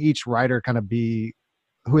letting each writer kind of be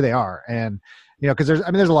who they are. And, cause there's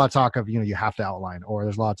a lot of talk of, you have to outline, or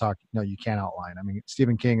there's a lot of talk, you can't outline. I mean,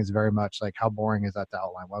 Stephen King is very much like, how boring is that to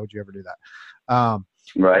outline? Why would you ever do that?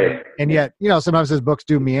 Right. And yet, sometimes his books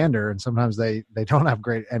do meander and sometimes they don't have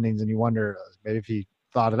great endings and you wonder maybe if he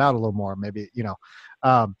thought it out a little more, maybe,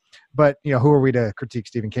 but who are we to critique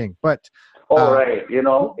Stephen King? But, right.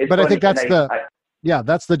 But funny. I think that's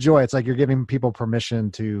that's the joy. It's like you're giving people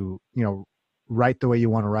permission to, write the way you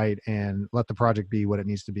want to write and let the project be what it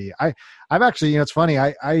needs to be. I've actually, it's funny.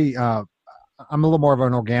 I'm a little more of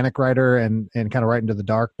an organic writer and kind of write into the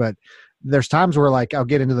dark, but there's times where I'll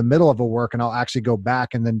get into the middle of a work and I'll actually go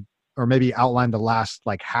back and then, or maybe outline the last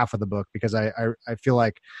half of the book because I feel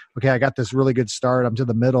like, okay, I got this really good start. I'm to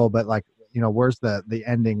the middle, but where's the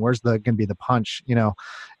ending, where's going to be the punch,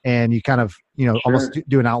 and you kind of, almost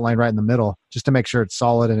do an outline right in the middle just to make sure it's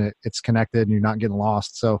solid and it's connected and you're not getting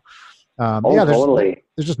lost. So, totally.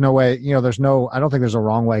 There's just no way, I don't think there's a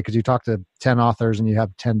wrong way, because you talk to 10 authors and you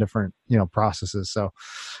have 10 different, processes. So,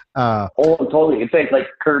 totally. In fact, like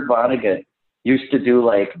Kurt Vonnegut used to do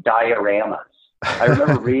like dioramas. I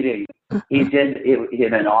remember reading, he did it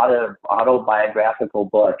in an autobiographical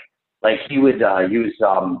book. Like he would use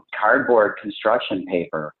cardboard construction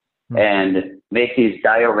paper and make these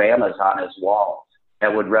dioramas on his walls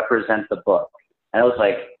that would represent the book. And I was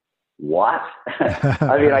like, what?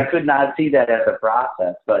 I mean, I could not see that as a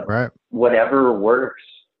process, but whatever works,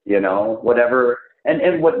 whatever,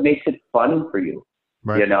 and what makes it fun for you,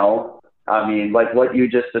 I mean, like what you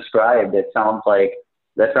just described, that sounds like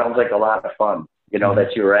a lot of fun,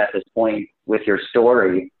 that you were at this point with your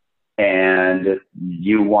story and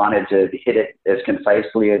you wanted to hit it as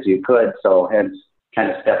concisely as you could. So hence kind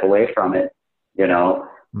of step away from it,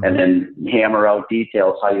 and then hammer out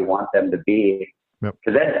details how you want them to be.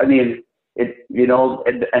 Because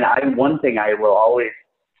one thing I will always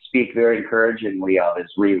speak very encouragingly of is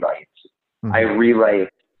rewrites. I rewrite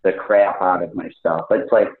the crap out of my stuff.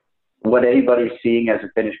 It's like what anybody's seeing as a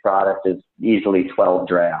finished product is easily 12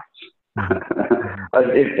 drafts,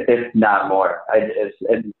 if not more.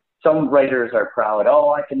 And some writers are proud,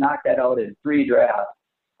 I can knock that out in 3 drafts.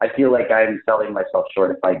 I feel like I'm selling myself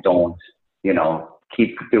short if I don't,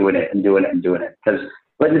 keep doing it and doing it and doing it.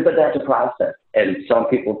 But that's a process. And some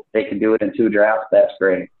people, they can do it in 2 drafts. That's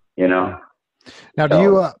great, Now,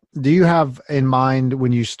 do you have in mind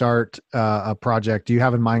when you start a project, do you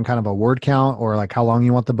have in mind kind of a word count or like how long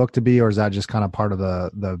you want the book to be, or is that just kind of part of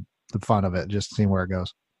the fun of it, just seeing where it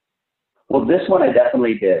goes? Well, this one I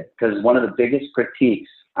definitely did, because one of the biggest critiques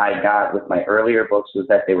I got with my earlier books was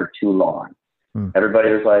that they were too long.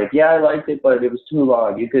 Everybody was like, yeah, I liked it, but it was too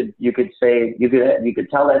long. You could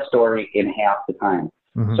tell that story in half the time.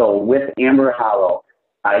 So with Amber Hollow,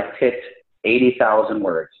 I picked 80,000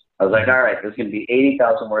 words. I was like, all right, there's going to be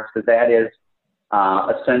 80,000 words, because that is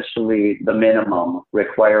essentially the minimum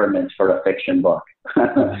requirements for a fiction book.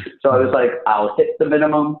 So I was like, I'll hit the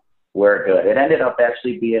minimum. We're good. It ended up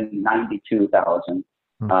actually being 92,000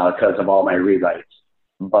 because of all my rewrites.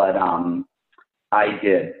 But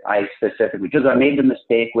I specifically, because I made the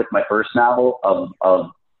mistake with my first novel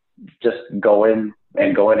of just going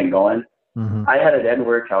and going and going. I had an end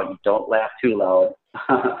word count, don't laugh too loud,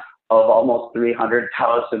 of almost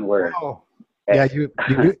 300,000 words. Oh. Yeah,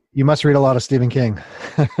 you must read a lot of Stephen King.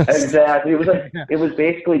 Exactly. It was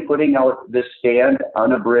basically putting out The Stand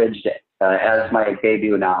unabridged as my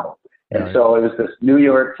debut novel. And so it was this New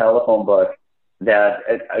York telephone book that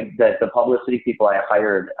the publicity people I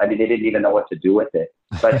hired, I mean, they didn't even know what to do with it.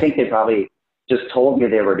 So I think they probably just told me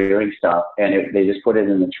they were doing stuff, and they just put it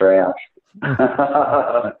in the trash.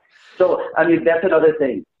 So, I mean, that's another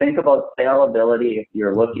thing. Think about salability if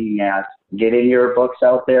you're looking at getting your books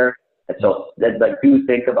out there. And so, do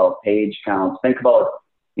think about page counts. Think about,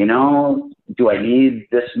 do I need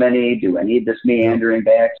this many? Do I need this meandering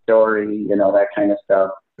backstory? That kind of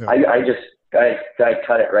stuff. Yeah. I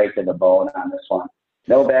cut it right to the bone on this one.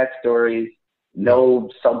 No backstories, no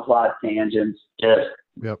subplot tangents. Just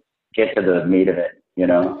get to the meat of it.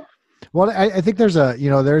 Well, I think there's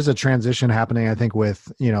a transition happening, I think,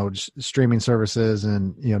 with, streaming services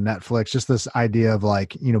and, Netflix, just this idea of like,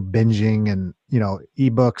 binging and,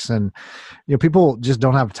 ebooks and, people just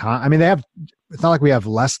don't have time. I mean, it's not like we have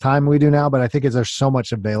less time we do now, but I think there's so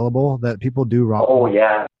much available that people do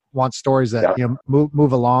want stories that,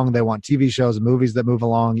 move along. They want TV shows and movies that move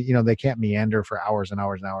along. They can't meander for hours and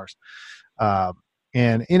hours and hours.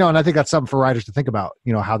 And I think that's something for writers to think about,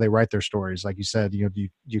 how they write their stories. Like you said,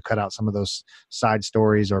 you cut out some of those side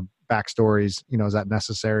stories or backstories, is that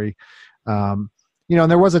necessary? And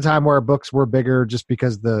there was a time where books were bigger just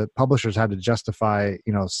because the publishers had to justify,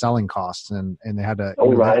 selling costs and they had to,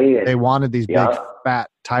 they wanted these big fat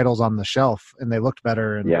titles on the shelf and they looked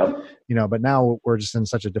better. And, but now we're just in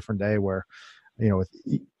such a different day where, with,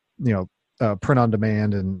 print on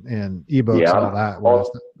demand and ebooks and all that, where it's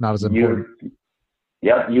not as important.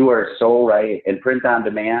 You are so right. And print on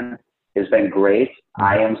demand has been great.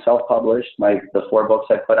 I am self-published. The 4 books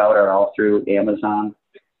I put out are all through Amazon.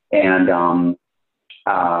 And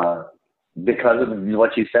because of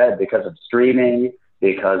what you said, because of streaming,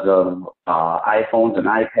 because of iPhones and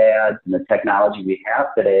iPads and the technology we have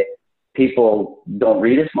today, people don't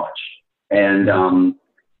read as much. And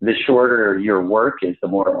the shorter your work is, the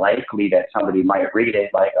more likely that somebody might read it.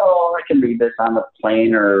 Like, I can read this on the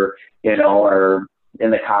plane or in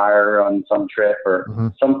the car on some trip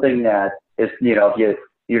or something that is, if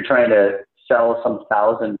you're trying to sell some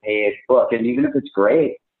 1,000-page book, and even if it's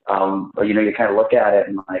great, you kind of look at it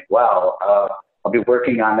and like, wow, I'll be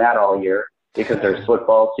working on that all year because there's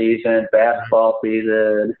football season, basketball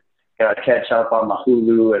season, got to catch up on my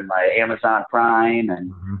Hulu and my Amazon Prime,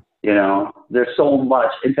 and there's so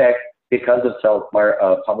much. In fact, because of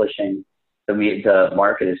self-publishing, the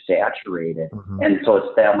market is saturated, and so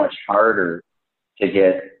it's that much harder to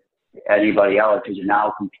get anybody out because you're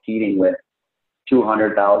now competing with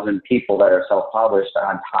 200,000 people that are self-published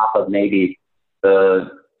on top of maybe the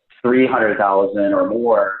 300,000 or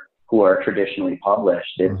more who are traditionally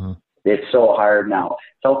published. It's so hard now.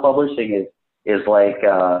 Self-publishing is like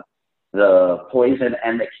the poison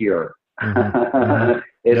and the cure.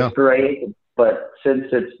 It's great, but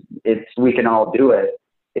since it's we can all do it.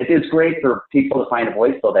 It's great for people to find a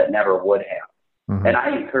voice though that never would have. And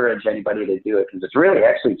I encourage anybody to do it because it's really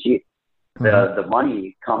actually cheap. The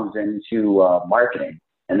money comes into marketing,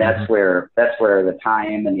 and that's where the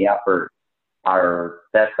time and the effort are.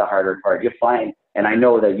 That's the harder part. You find, and I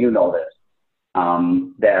know that you know this,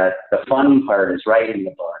 that the fun part is writing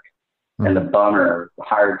the book, and the bummer,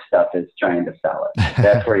 hard stuff is trying to sell it.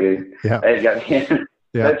 That's where you, that's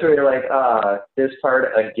where you're like, this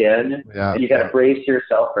part again, and you got to brace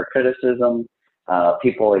yourself for criticism,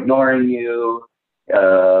 people ignoring you.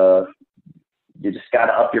 You just got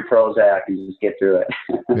to up your Prozac and just get through it.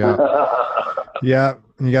 You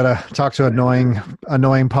got to talk to annoying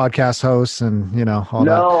podcast hosts and all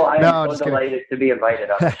that. I'm so delighted to be invited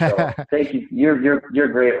on the show. Thank you. You're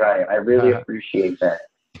great, Ryan. I really appreciate that.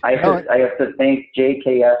 I have to thank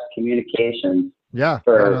JKS Communications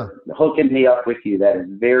for hooking me up with you. That is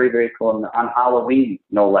very, very cool. And on Halloween,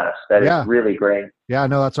 no less. That is really great. Yeah,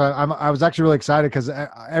 no, that's right. I was actually really excited because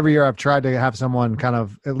every year I've tried to have someone kind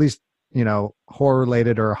of at least horror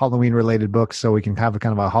related or Halloween related books so we can have a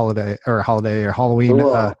kind of a holiday or Halloween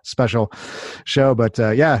special show. But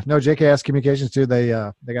JKS Communications too. They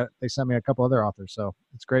sent me a couple other authors, so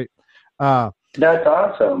it's great. That's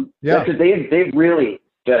awesome. Yeah, because they've really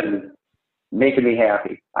been making me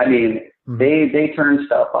happy. I mean, they turn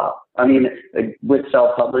stuff up. I mean, with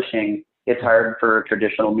self-publishing, it's hard for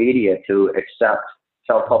traditional media to accept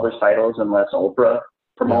self-published titles unless Oprah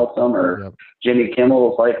promotes them or Jimmy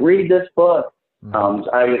Kimmel's like, read this book. In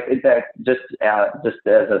fact, just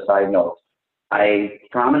as a side note, I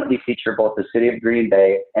prominently feature both the city of Green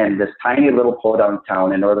Bay and this tiny little podunk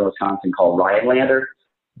town in northern Wisconsin called Rhinelander,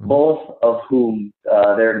 both of whom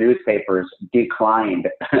their newspapers declined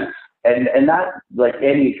and not like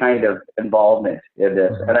any kind of involvement in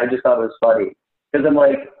this. And I just thought it was funny because I'm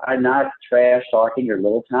like, I'm not trash talking your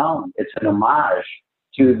little town. It's an homage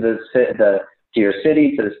to to your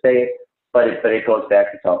city, to the state, but it goes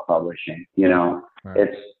back to self-publishing. Right.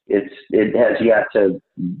 It has yet to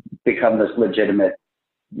become this legitimate,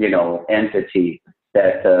 entity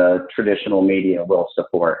that traditional media will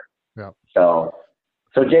support. Yeah. So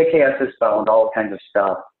JKS has found all kinds of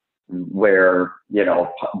stuff where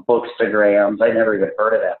bookstagrams. I never even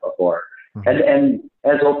heard of that before, and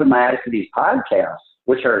has opened my eyes to these podcasts,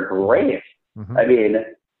 which are great. I mean,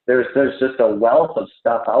 there's just a wealth of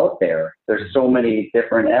stuff out there. There's so many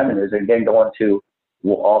different avenues. Again, going to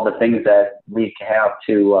all the things that we have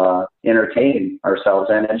to entertain ourselves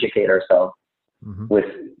and educate ourselves with,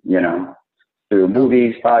 through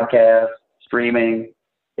movies, podcasts, streaming.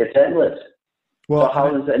 It's endless. Well, so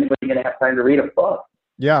how is anybody going to have time to read a book?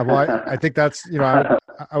 Yeah, well, I think that's,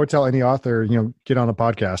 I would tell any author, get on a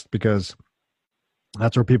podcast because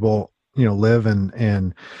that's where people live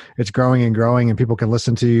and it's growing and people can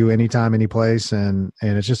listen to you anytime, any place. And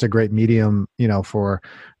it's just a great medium, for,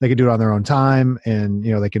 they can do it on their own time and,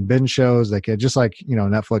 they can binge shows. They can just like,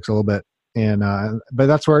 Netflix a little bit. And, but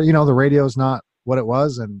that's where, the radio is not what it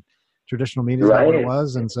was and traditional media is not what it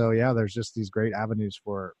was. And so, there's just these great avenues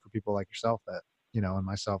for people like yourself that, and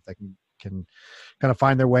myself that can kind of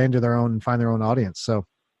find their way into find their own audience. So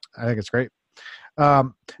I think it's great.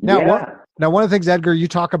 Now, one of the things, Edgar, you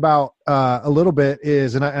talk about a little bit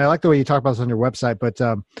is, and I like the way you talk about this on your website, but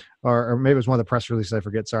or maybe it was one of the press releases. I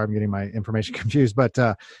forget. Sorry, I'm getting my information confused. But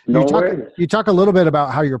you talk a little bit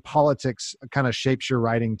about how your politics kind of shapes your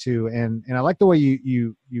writing too, and I like the way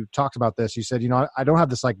you talked about this. You said, I don't have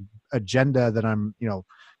this like agenda that I'm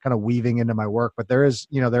kind of weaving into my work, but there is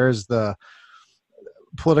the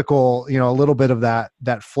political, a little bit of that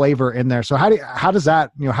flavor in there. So how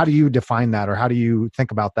do you define that, or how do you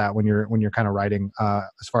think about that when you're kind of writing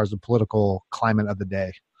as far as the political climate of the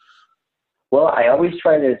day? Well, I always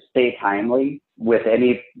try to stay timely with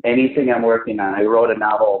anything I'm working on. I wrote a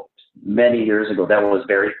novel many years ago that was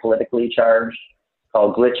very politically charged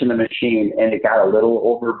called Glitch in the Machine, and it got a little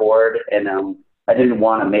overboard, and I didn't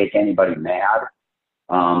want to make anybody mad.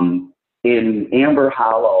 In Amber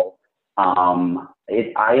Hollow,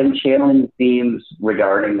 I am channeling themes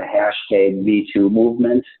regarding the hashtag Me Too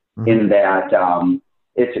movement, in that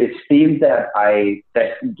it's themes that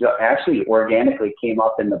actually organically came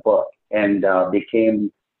up in the book and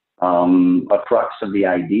became a crux of the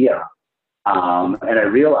idea. And I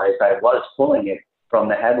realized I was pulling it from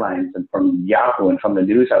the headlines and from Yahoo and from the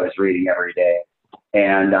news I was reading every day.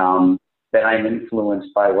 And that I'm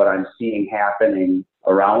influenced by what I'm seeing happening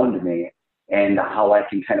around me, and how I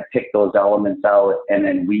can kind of pick those elements out and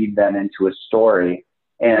then weave them into a story.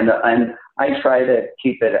 And I try to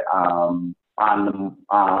keep it on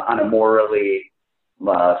a morally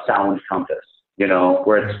sound compass,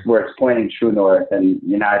 where it's pointing true north, and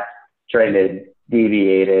you're not trying to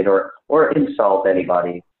deviate it or insult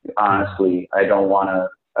anybody. Honestly, I don't want to.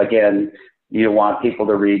 Again, you want people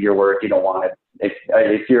to read your work. You don't want to.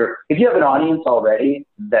 If you have an audience already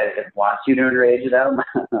that wants you to enrage them,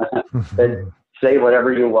 then say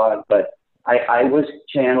whatever you want. But I was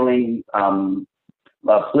channeling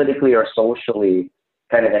politically or socially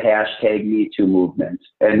kind of the hashtag Me Too movement,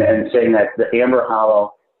 and saying that the Amber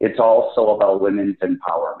Hollow, it's also about women's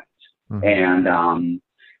empowerment. And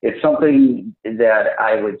it's something that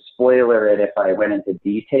I would spoiler it if I went into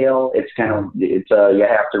detail. It's you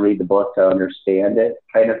have to read the book to understand it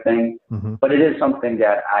kind of thing. But it is something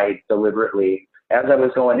that I deliberately, as I was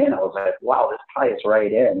going in, I was like, wow, this ties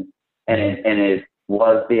right in. And it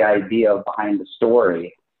was the idea behind the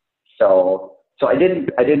story. So I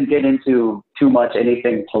didn't get into too much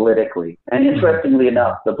anything politically. And interestingly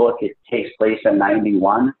enough, the book, it takes place in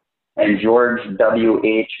 91, and George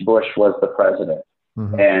W.H. Bush was the president.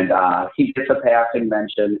 And he gets a passing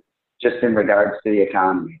mention just in regards to the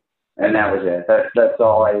economy. And that was it. That's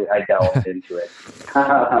all I delved into it.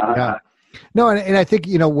 Yeah. No, and I think,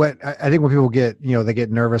 I think when people get, they get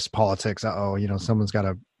nervous politics, someone's got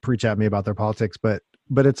to preach at me about their politics, but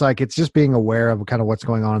it's like, it's just being aware of kind of what's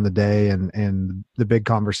going on in the day and the big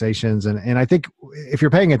conversations. And I think if you're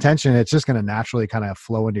paying attention, it's just going to naturally kind of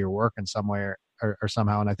flow into your work in some way or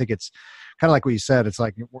somehow. And I think it's kind of like what you said. It's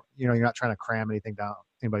like, you're not trying to cram anything down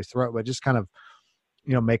anybody's throat, but just kind of,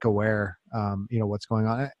 make aware, what's going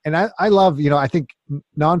on. And I love, I think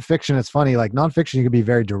nonfiction, it's funny, like nonfiction, you can be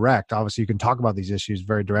very direct. Obviously you can talk about these issues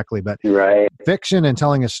very directly, but fiction and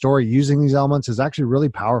telling a story using these elements is actually really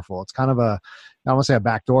powerful. It's kind of I don't want to say a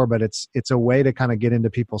backdoor, but it's a way to kind of get into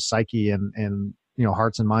people's psyche and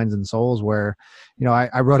hearts and minds and souls, where,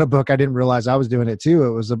 I wrote a book. I didn't realize I was doing it too.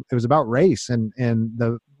 It was about race, and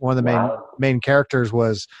one of the main characters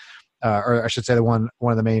was, or I should say one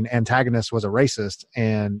of the main antagonists was a racist,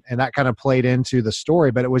 and that kind of played into the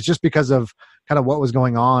story, but it was just because of kind of what was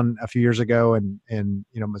going on a few years ago in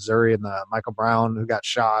Missouri, and the Michael Brown who got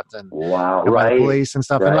shot and by the police and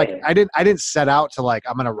stuff. And like, I didn't set out to like,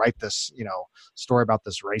 I'm going to write this, story about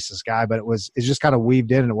this racist guy, but it's just kind of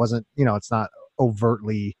weaved in, and it wasn't, it's not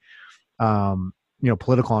overtly,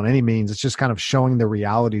 political on any means. It's just kind of showing the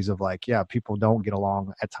realities of like, people don't get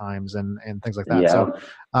along at times and things like that. So,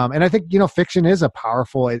 and I think, fiction is a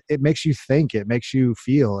powerful, it makes you think, it makes you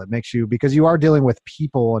feel, it makes you, because you are dealing with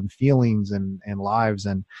people and feelings and lives.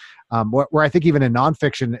 And where I think even in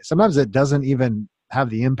nonfiction, sometimes it doesn't even have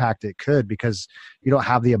the impact it could, because you don't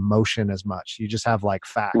have the emotion as much. You just have like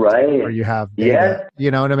facts, or you have data,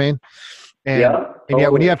 you know what I mean? And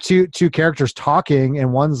yet when you have two characters talking,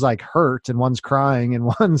 and one's like hurt and one's crying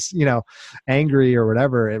and one's, angry or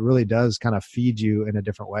whatever, it really does kind of feed you in a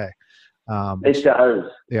different way. It does.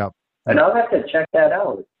 Yeah. And I'll have to check that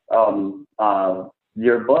out.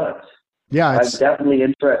 Your books. Yeah. I'm definitely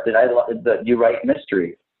interested. I love that you write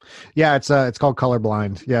mystery. Yeah, it's called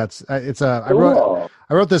Colorblind. Yeah, cool.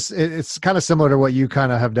 I wrote this. It's kind of similar to what you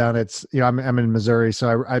kind of have done. It's, I'm in Missouri,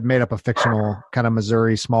 so I made up a fictional kind of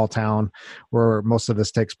Missouri small town where most of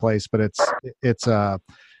this takes place, but it's kind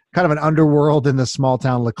of an underworld in this small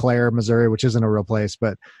town, LeClaire, Missouri, which isn't a real place,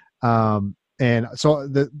 but and so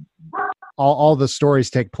all the stories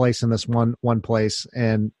take place in this one place,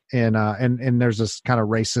 and there's this kind of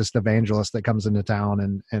racist evangelist that comes into town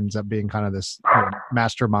and ends up being kind of this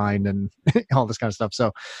mastermind and all this kind of stuff.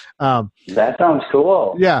 So that sounds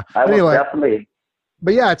cool. Yeah. I will definitely.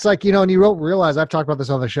 But yeah, it's like, and you don't realize, I've talked about this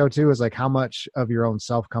on the show too, is like how much of your own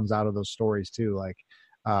self comes out of those stories too. Like,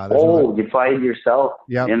 you find yourself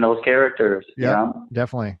in those characters. Yeah,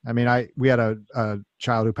 definitely. I mean, we had a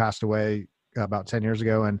child who passed away about 10 years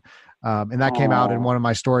ago, and that came out in one of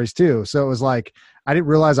my stories too. So it was like, I didn't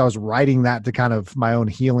realize I was writing that to kind of my own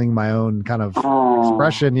healing, my own kind of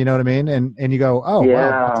expression, you know what I mean? And you go,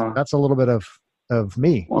 wow, that's a little bit of of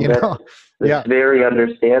me, Well, you know? that's very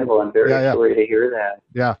understandable. I'm very sorry to hear that.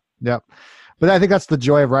 Yeah. Yeah. But I think that's the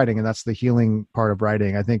joy of writing, and that's the healing part of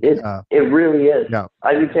writing. I think it really is. Yeah.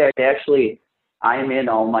 I would say actually I'm in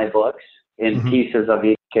all my books in pieces of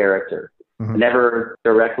each character, never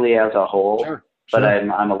directly as a whole. Sure. But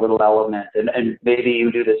I'm a little element, and maybe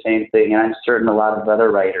you do the same thing. And I'm certain a lot of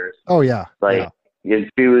other writers,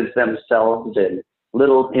 infuse themselves in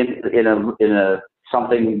little in a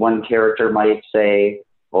something one character might say,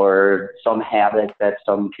 or some habit that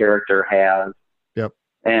some character has. Yep.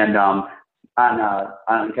 And on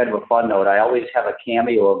kind of a fun note, I always have a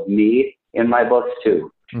cameo of me in my books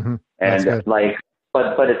too. Mm-hmm. And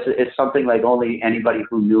but it's something like only anybody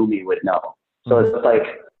who knew me would know. So it's like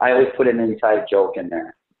I always put an inside joke in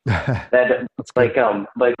there. Like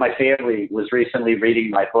my family was recently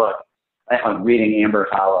reading my book. I'm reading Amber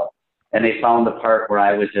Hollow, and they found the part where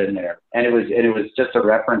I was in there, and it was just a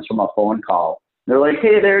reference from a phone call. They're like,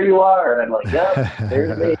 "Hey, there you are," and I'm like, "Yep,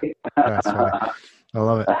 there's me." That's funny. I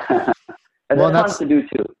love it. And that's fun to do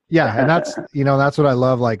too. Yeah, and that's that's what I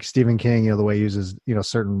love. Like Stephen King, the way he uses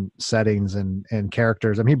certain settings and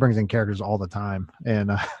characters. I mean, he brings in characters all the time,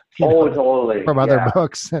 and totally from other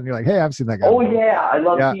books, and you're like, hey, I've seen that guy. Oh yeah, I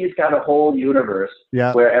love he's got a whole universe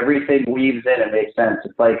where everything weaves in and makes sense.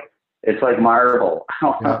 It's like Marvel.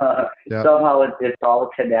 Somehow it's all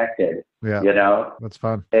connected. Yeah, that's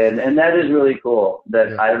fun, and that is really cool.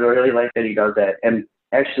 That I really like that he does that. And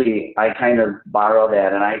actually, I kind of borrow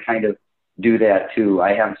that, and I kind of do that too.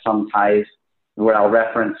 I have some ties where I'll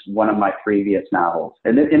reference one of my previous novels,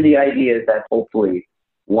 and the idea is that hopefully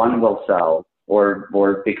one will sell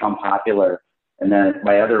or become popular, and then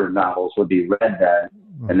my other novels would be read then,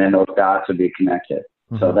 and then those dots would be connected.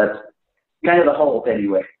 So that's kind of the hope,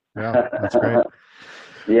 anyway. Yeah, that's great.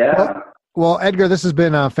 Yeah. Well, Edgar, this has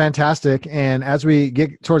been fantastic. And as we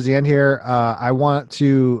get towards the end here, I want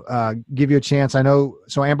to give you a chance. I know,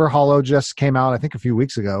 so Amber Hollow just came out, I think, a few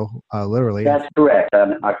weeks ago, literally. That's correct.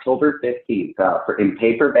 On October 15th, in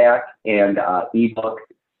paperback and ebook,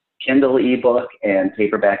 Kindle ebook, and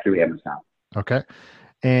paperback through Amazon. Okay.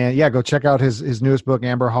 And go check out his newest book,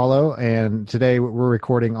 Amber Hollow. And today we're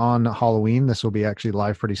recording on Halloween. This will be actually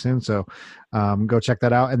live pretty soon. So go check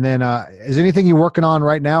that out. And then is anything you're working on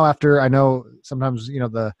right now after, I know sometimes,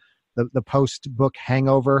 the post book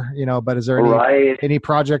hangover, but is there any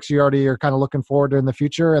projects you already are kind of looking forward to in the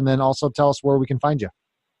future? And then also tell us where we can find you.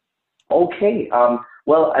 Okay.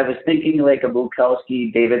 Well, I was thinking like a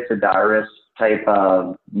Bukowski, David Sedaris type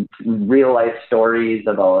real life stories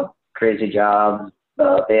about crazy jobs,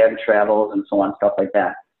 band travels, and so on, stuff like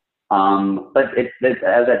that. But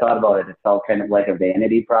as I thought about it, it felt kind of like a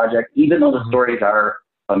vanity project, even though the stories are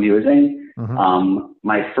amusing.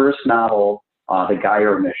 My first novel, The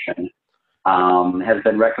Geyer Mission, has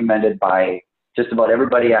been recommended by just about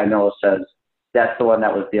everybody I know. Says that's the one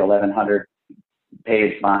that was the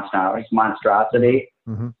 1,100-page monstrosity.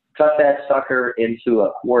 Cut that sucker into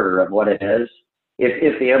a quarter of what it is.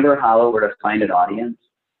 If the Amber Hollow were to find an audience,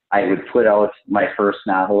 I would put out my first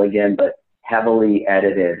novel again, but heavily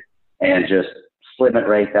edited, and just slim it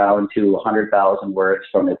right down to 100,000 words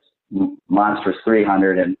from its monstrous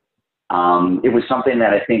 300. And it was something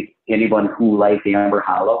that I think anyone who liked the Amber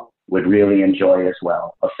Hollow would really enjoy as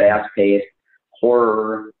well. A fast-paced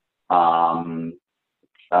horror.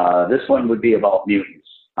 This one would be about mutants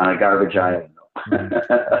on a garbage island,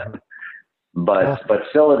 but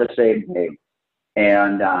still at the same thing.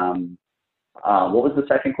 And what was the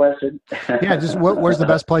second question? Just where's the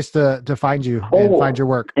best place to find you and find your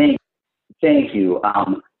work? Thank you.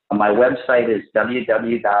 My website is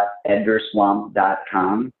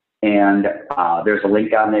www.edgarswamp.com, and there's a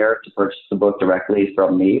link on there to purchase the book directly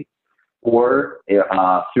from me or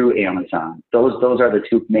through Amazon. Those are the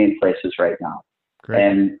two main places right now. Great.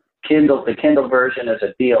 And the Kindle version is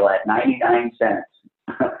a deal at 99 cents.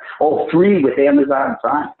 Free with Amazon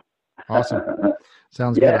Prime. Awesome.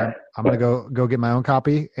 Sounds good. I'm going to go get my own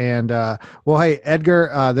copy. And hey,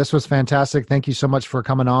 Edgar, this was fantastic. Thank you so much for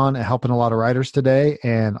coming on and helping a lot of writers today,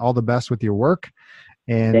 and all the best with your work.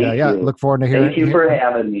 And look forward to hearing. Thank you for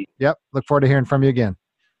having me. Yep. Look forward to hearing from you again.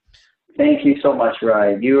 Thank you so much,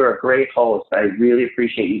 Ryan. You are a great host. I really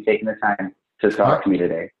appreciate you taking the time to talk to me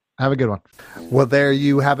today. Have a good one. Well, there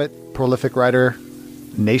you have it, Prolific Writer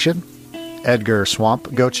Nation, Edgar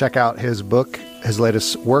Swamp. Go check out his book, his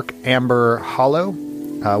latest work, Amber Hollow.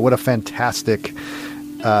 What a fantastic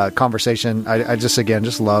conversation. I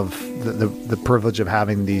just love the privilege of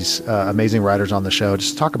having these amazing writers on the show.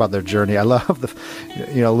 Just talk about their journey. I love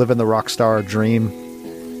living the rock star dream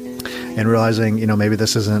and realizing, maybe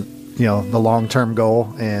this isn't, the long-term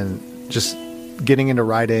goal, and just getting into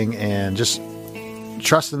writing and just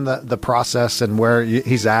trusting the process and where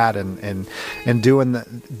he's at and doing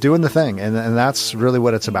the thing. And that's really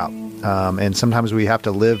what it's about. And sometimes we have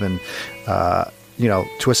to live in,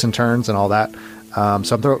 twists and turns and all that.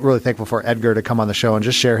 So I'm really thankful for Edgar to come on the show and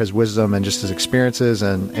just share his wisdom and just his experiences.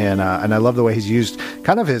 And I love the way he's used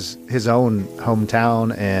kind of his own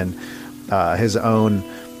hometown and his own,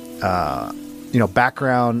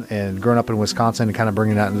 background and growing up in Wisconsin and kind of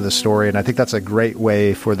bringing that into the story. And I think that's a great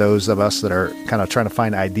way for those of us that are kind of trying to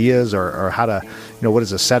find ideas or how to, what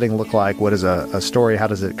does a setting look like? What is a story? How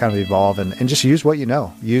does it kind of evolve? And just use what you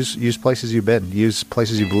know. Use places you've been. Use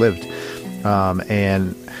places you've lived.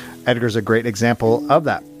 And Edgar's a great example of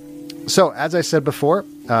that. So, as I said before,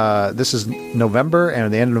 this is November, and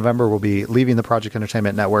at the end of November, we'll be leaving the Project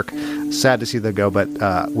Entertainment Network. Sad to see them go, but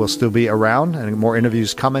we'll still be around, and more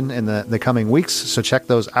interviews coming in the coming weeks. So check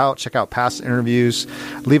those out. Check out past interviews.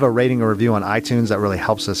 Leave a rating or review on iTunes. That really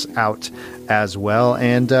helps us out as well.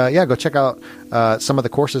 And go check out some of the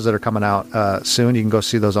courses that are coming out soon. You can go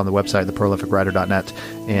see those on the website, theprolificwriter.net,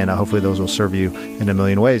 and hopefully those will serve you in a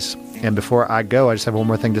million ways. And before I go, I just have one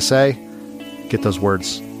more thing to say. Get those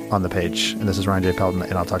words on the page. And this is Ryan J. Pelton,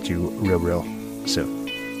 and I'll talk to you real soon.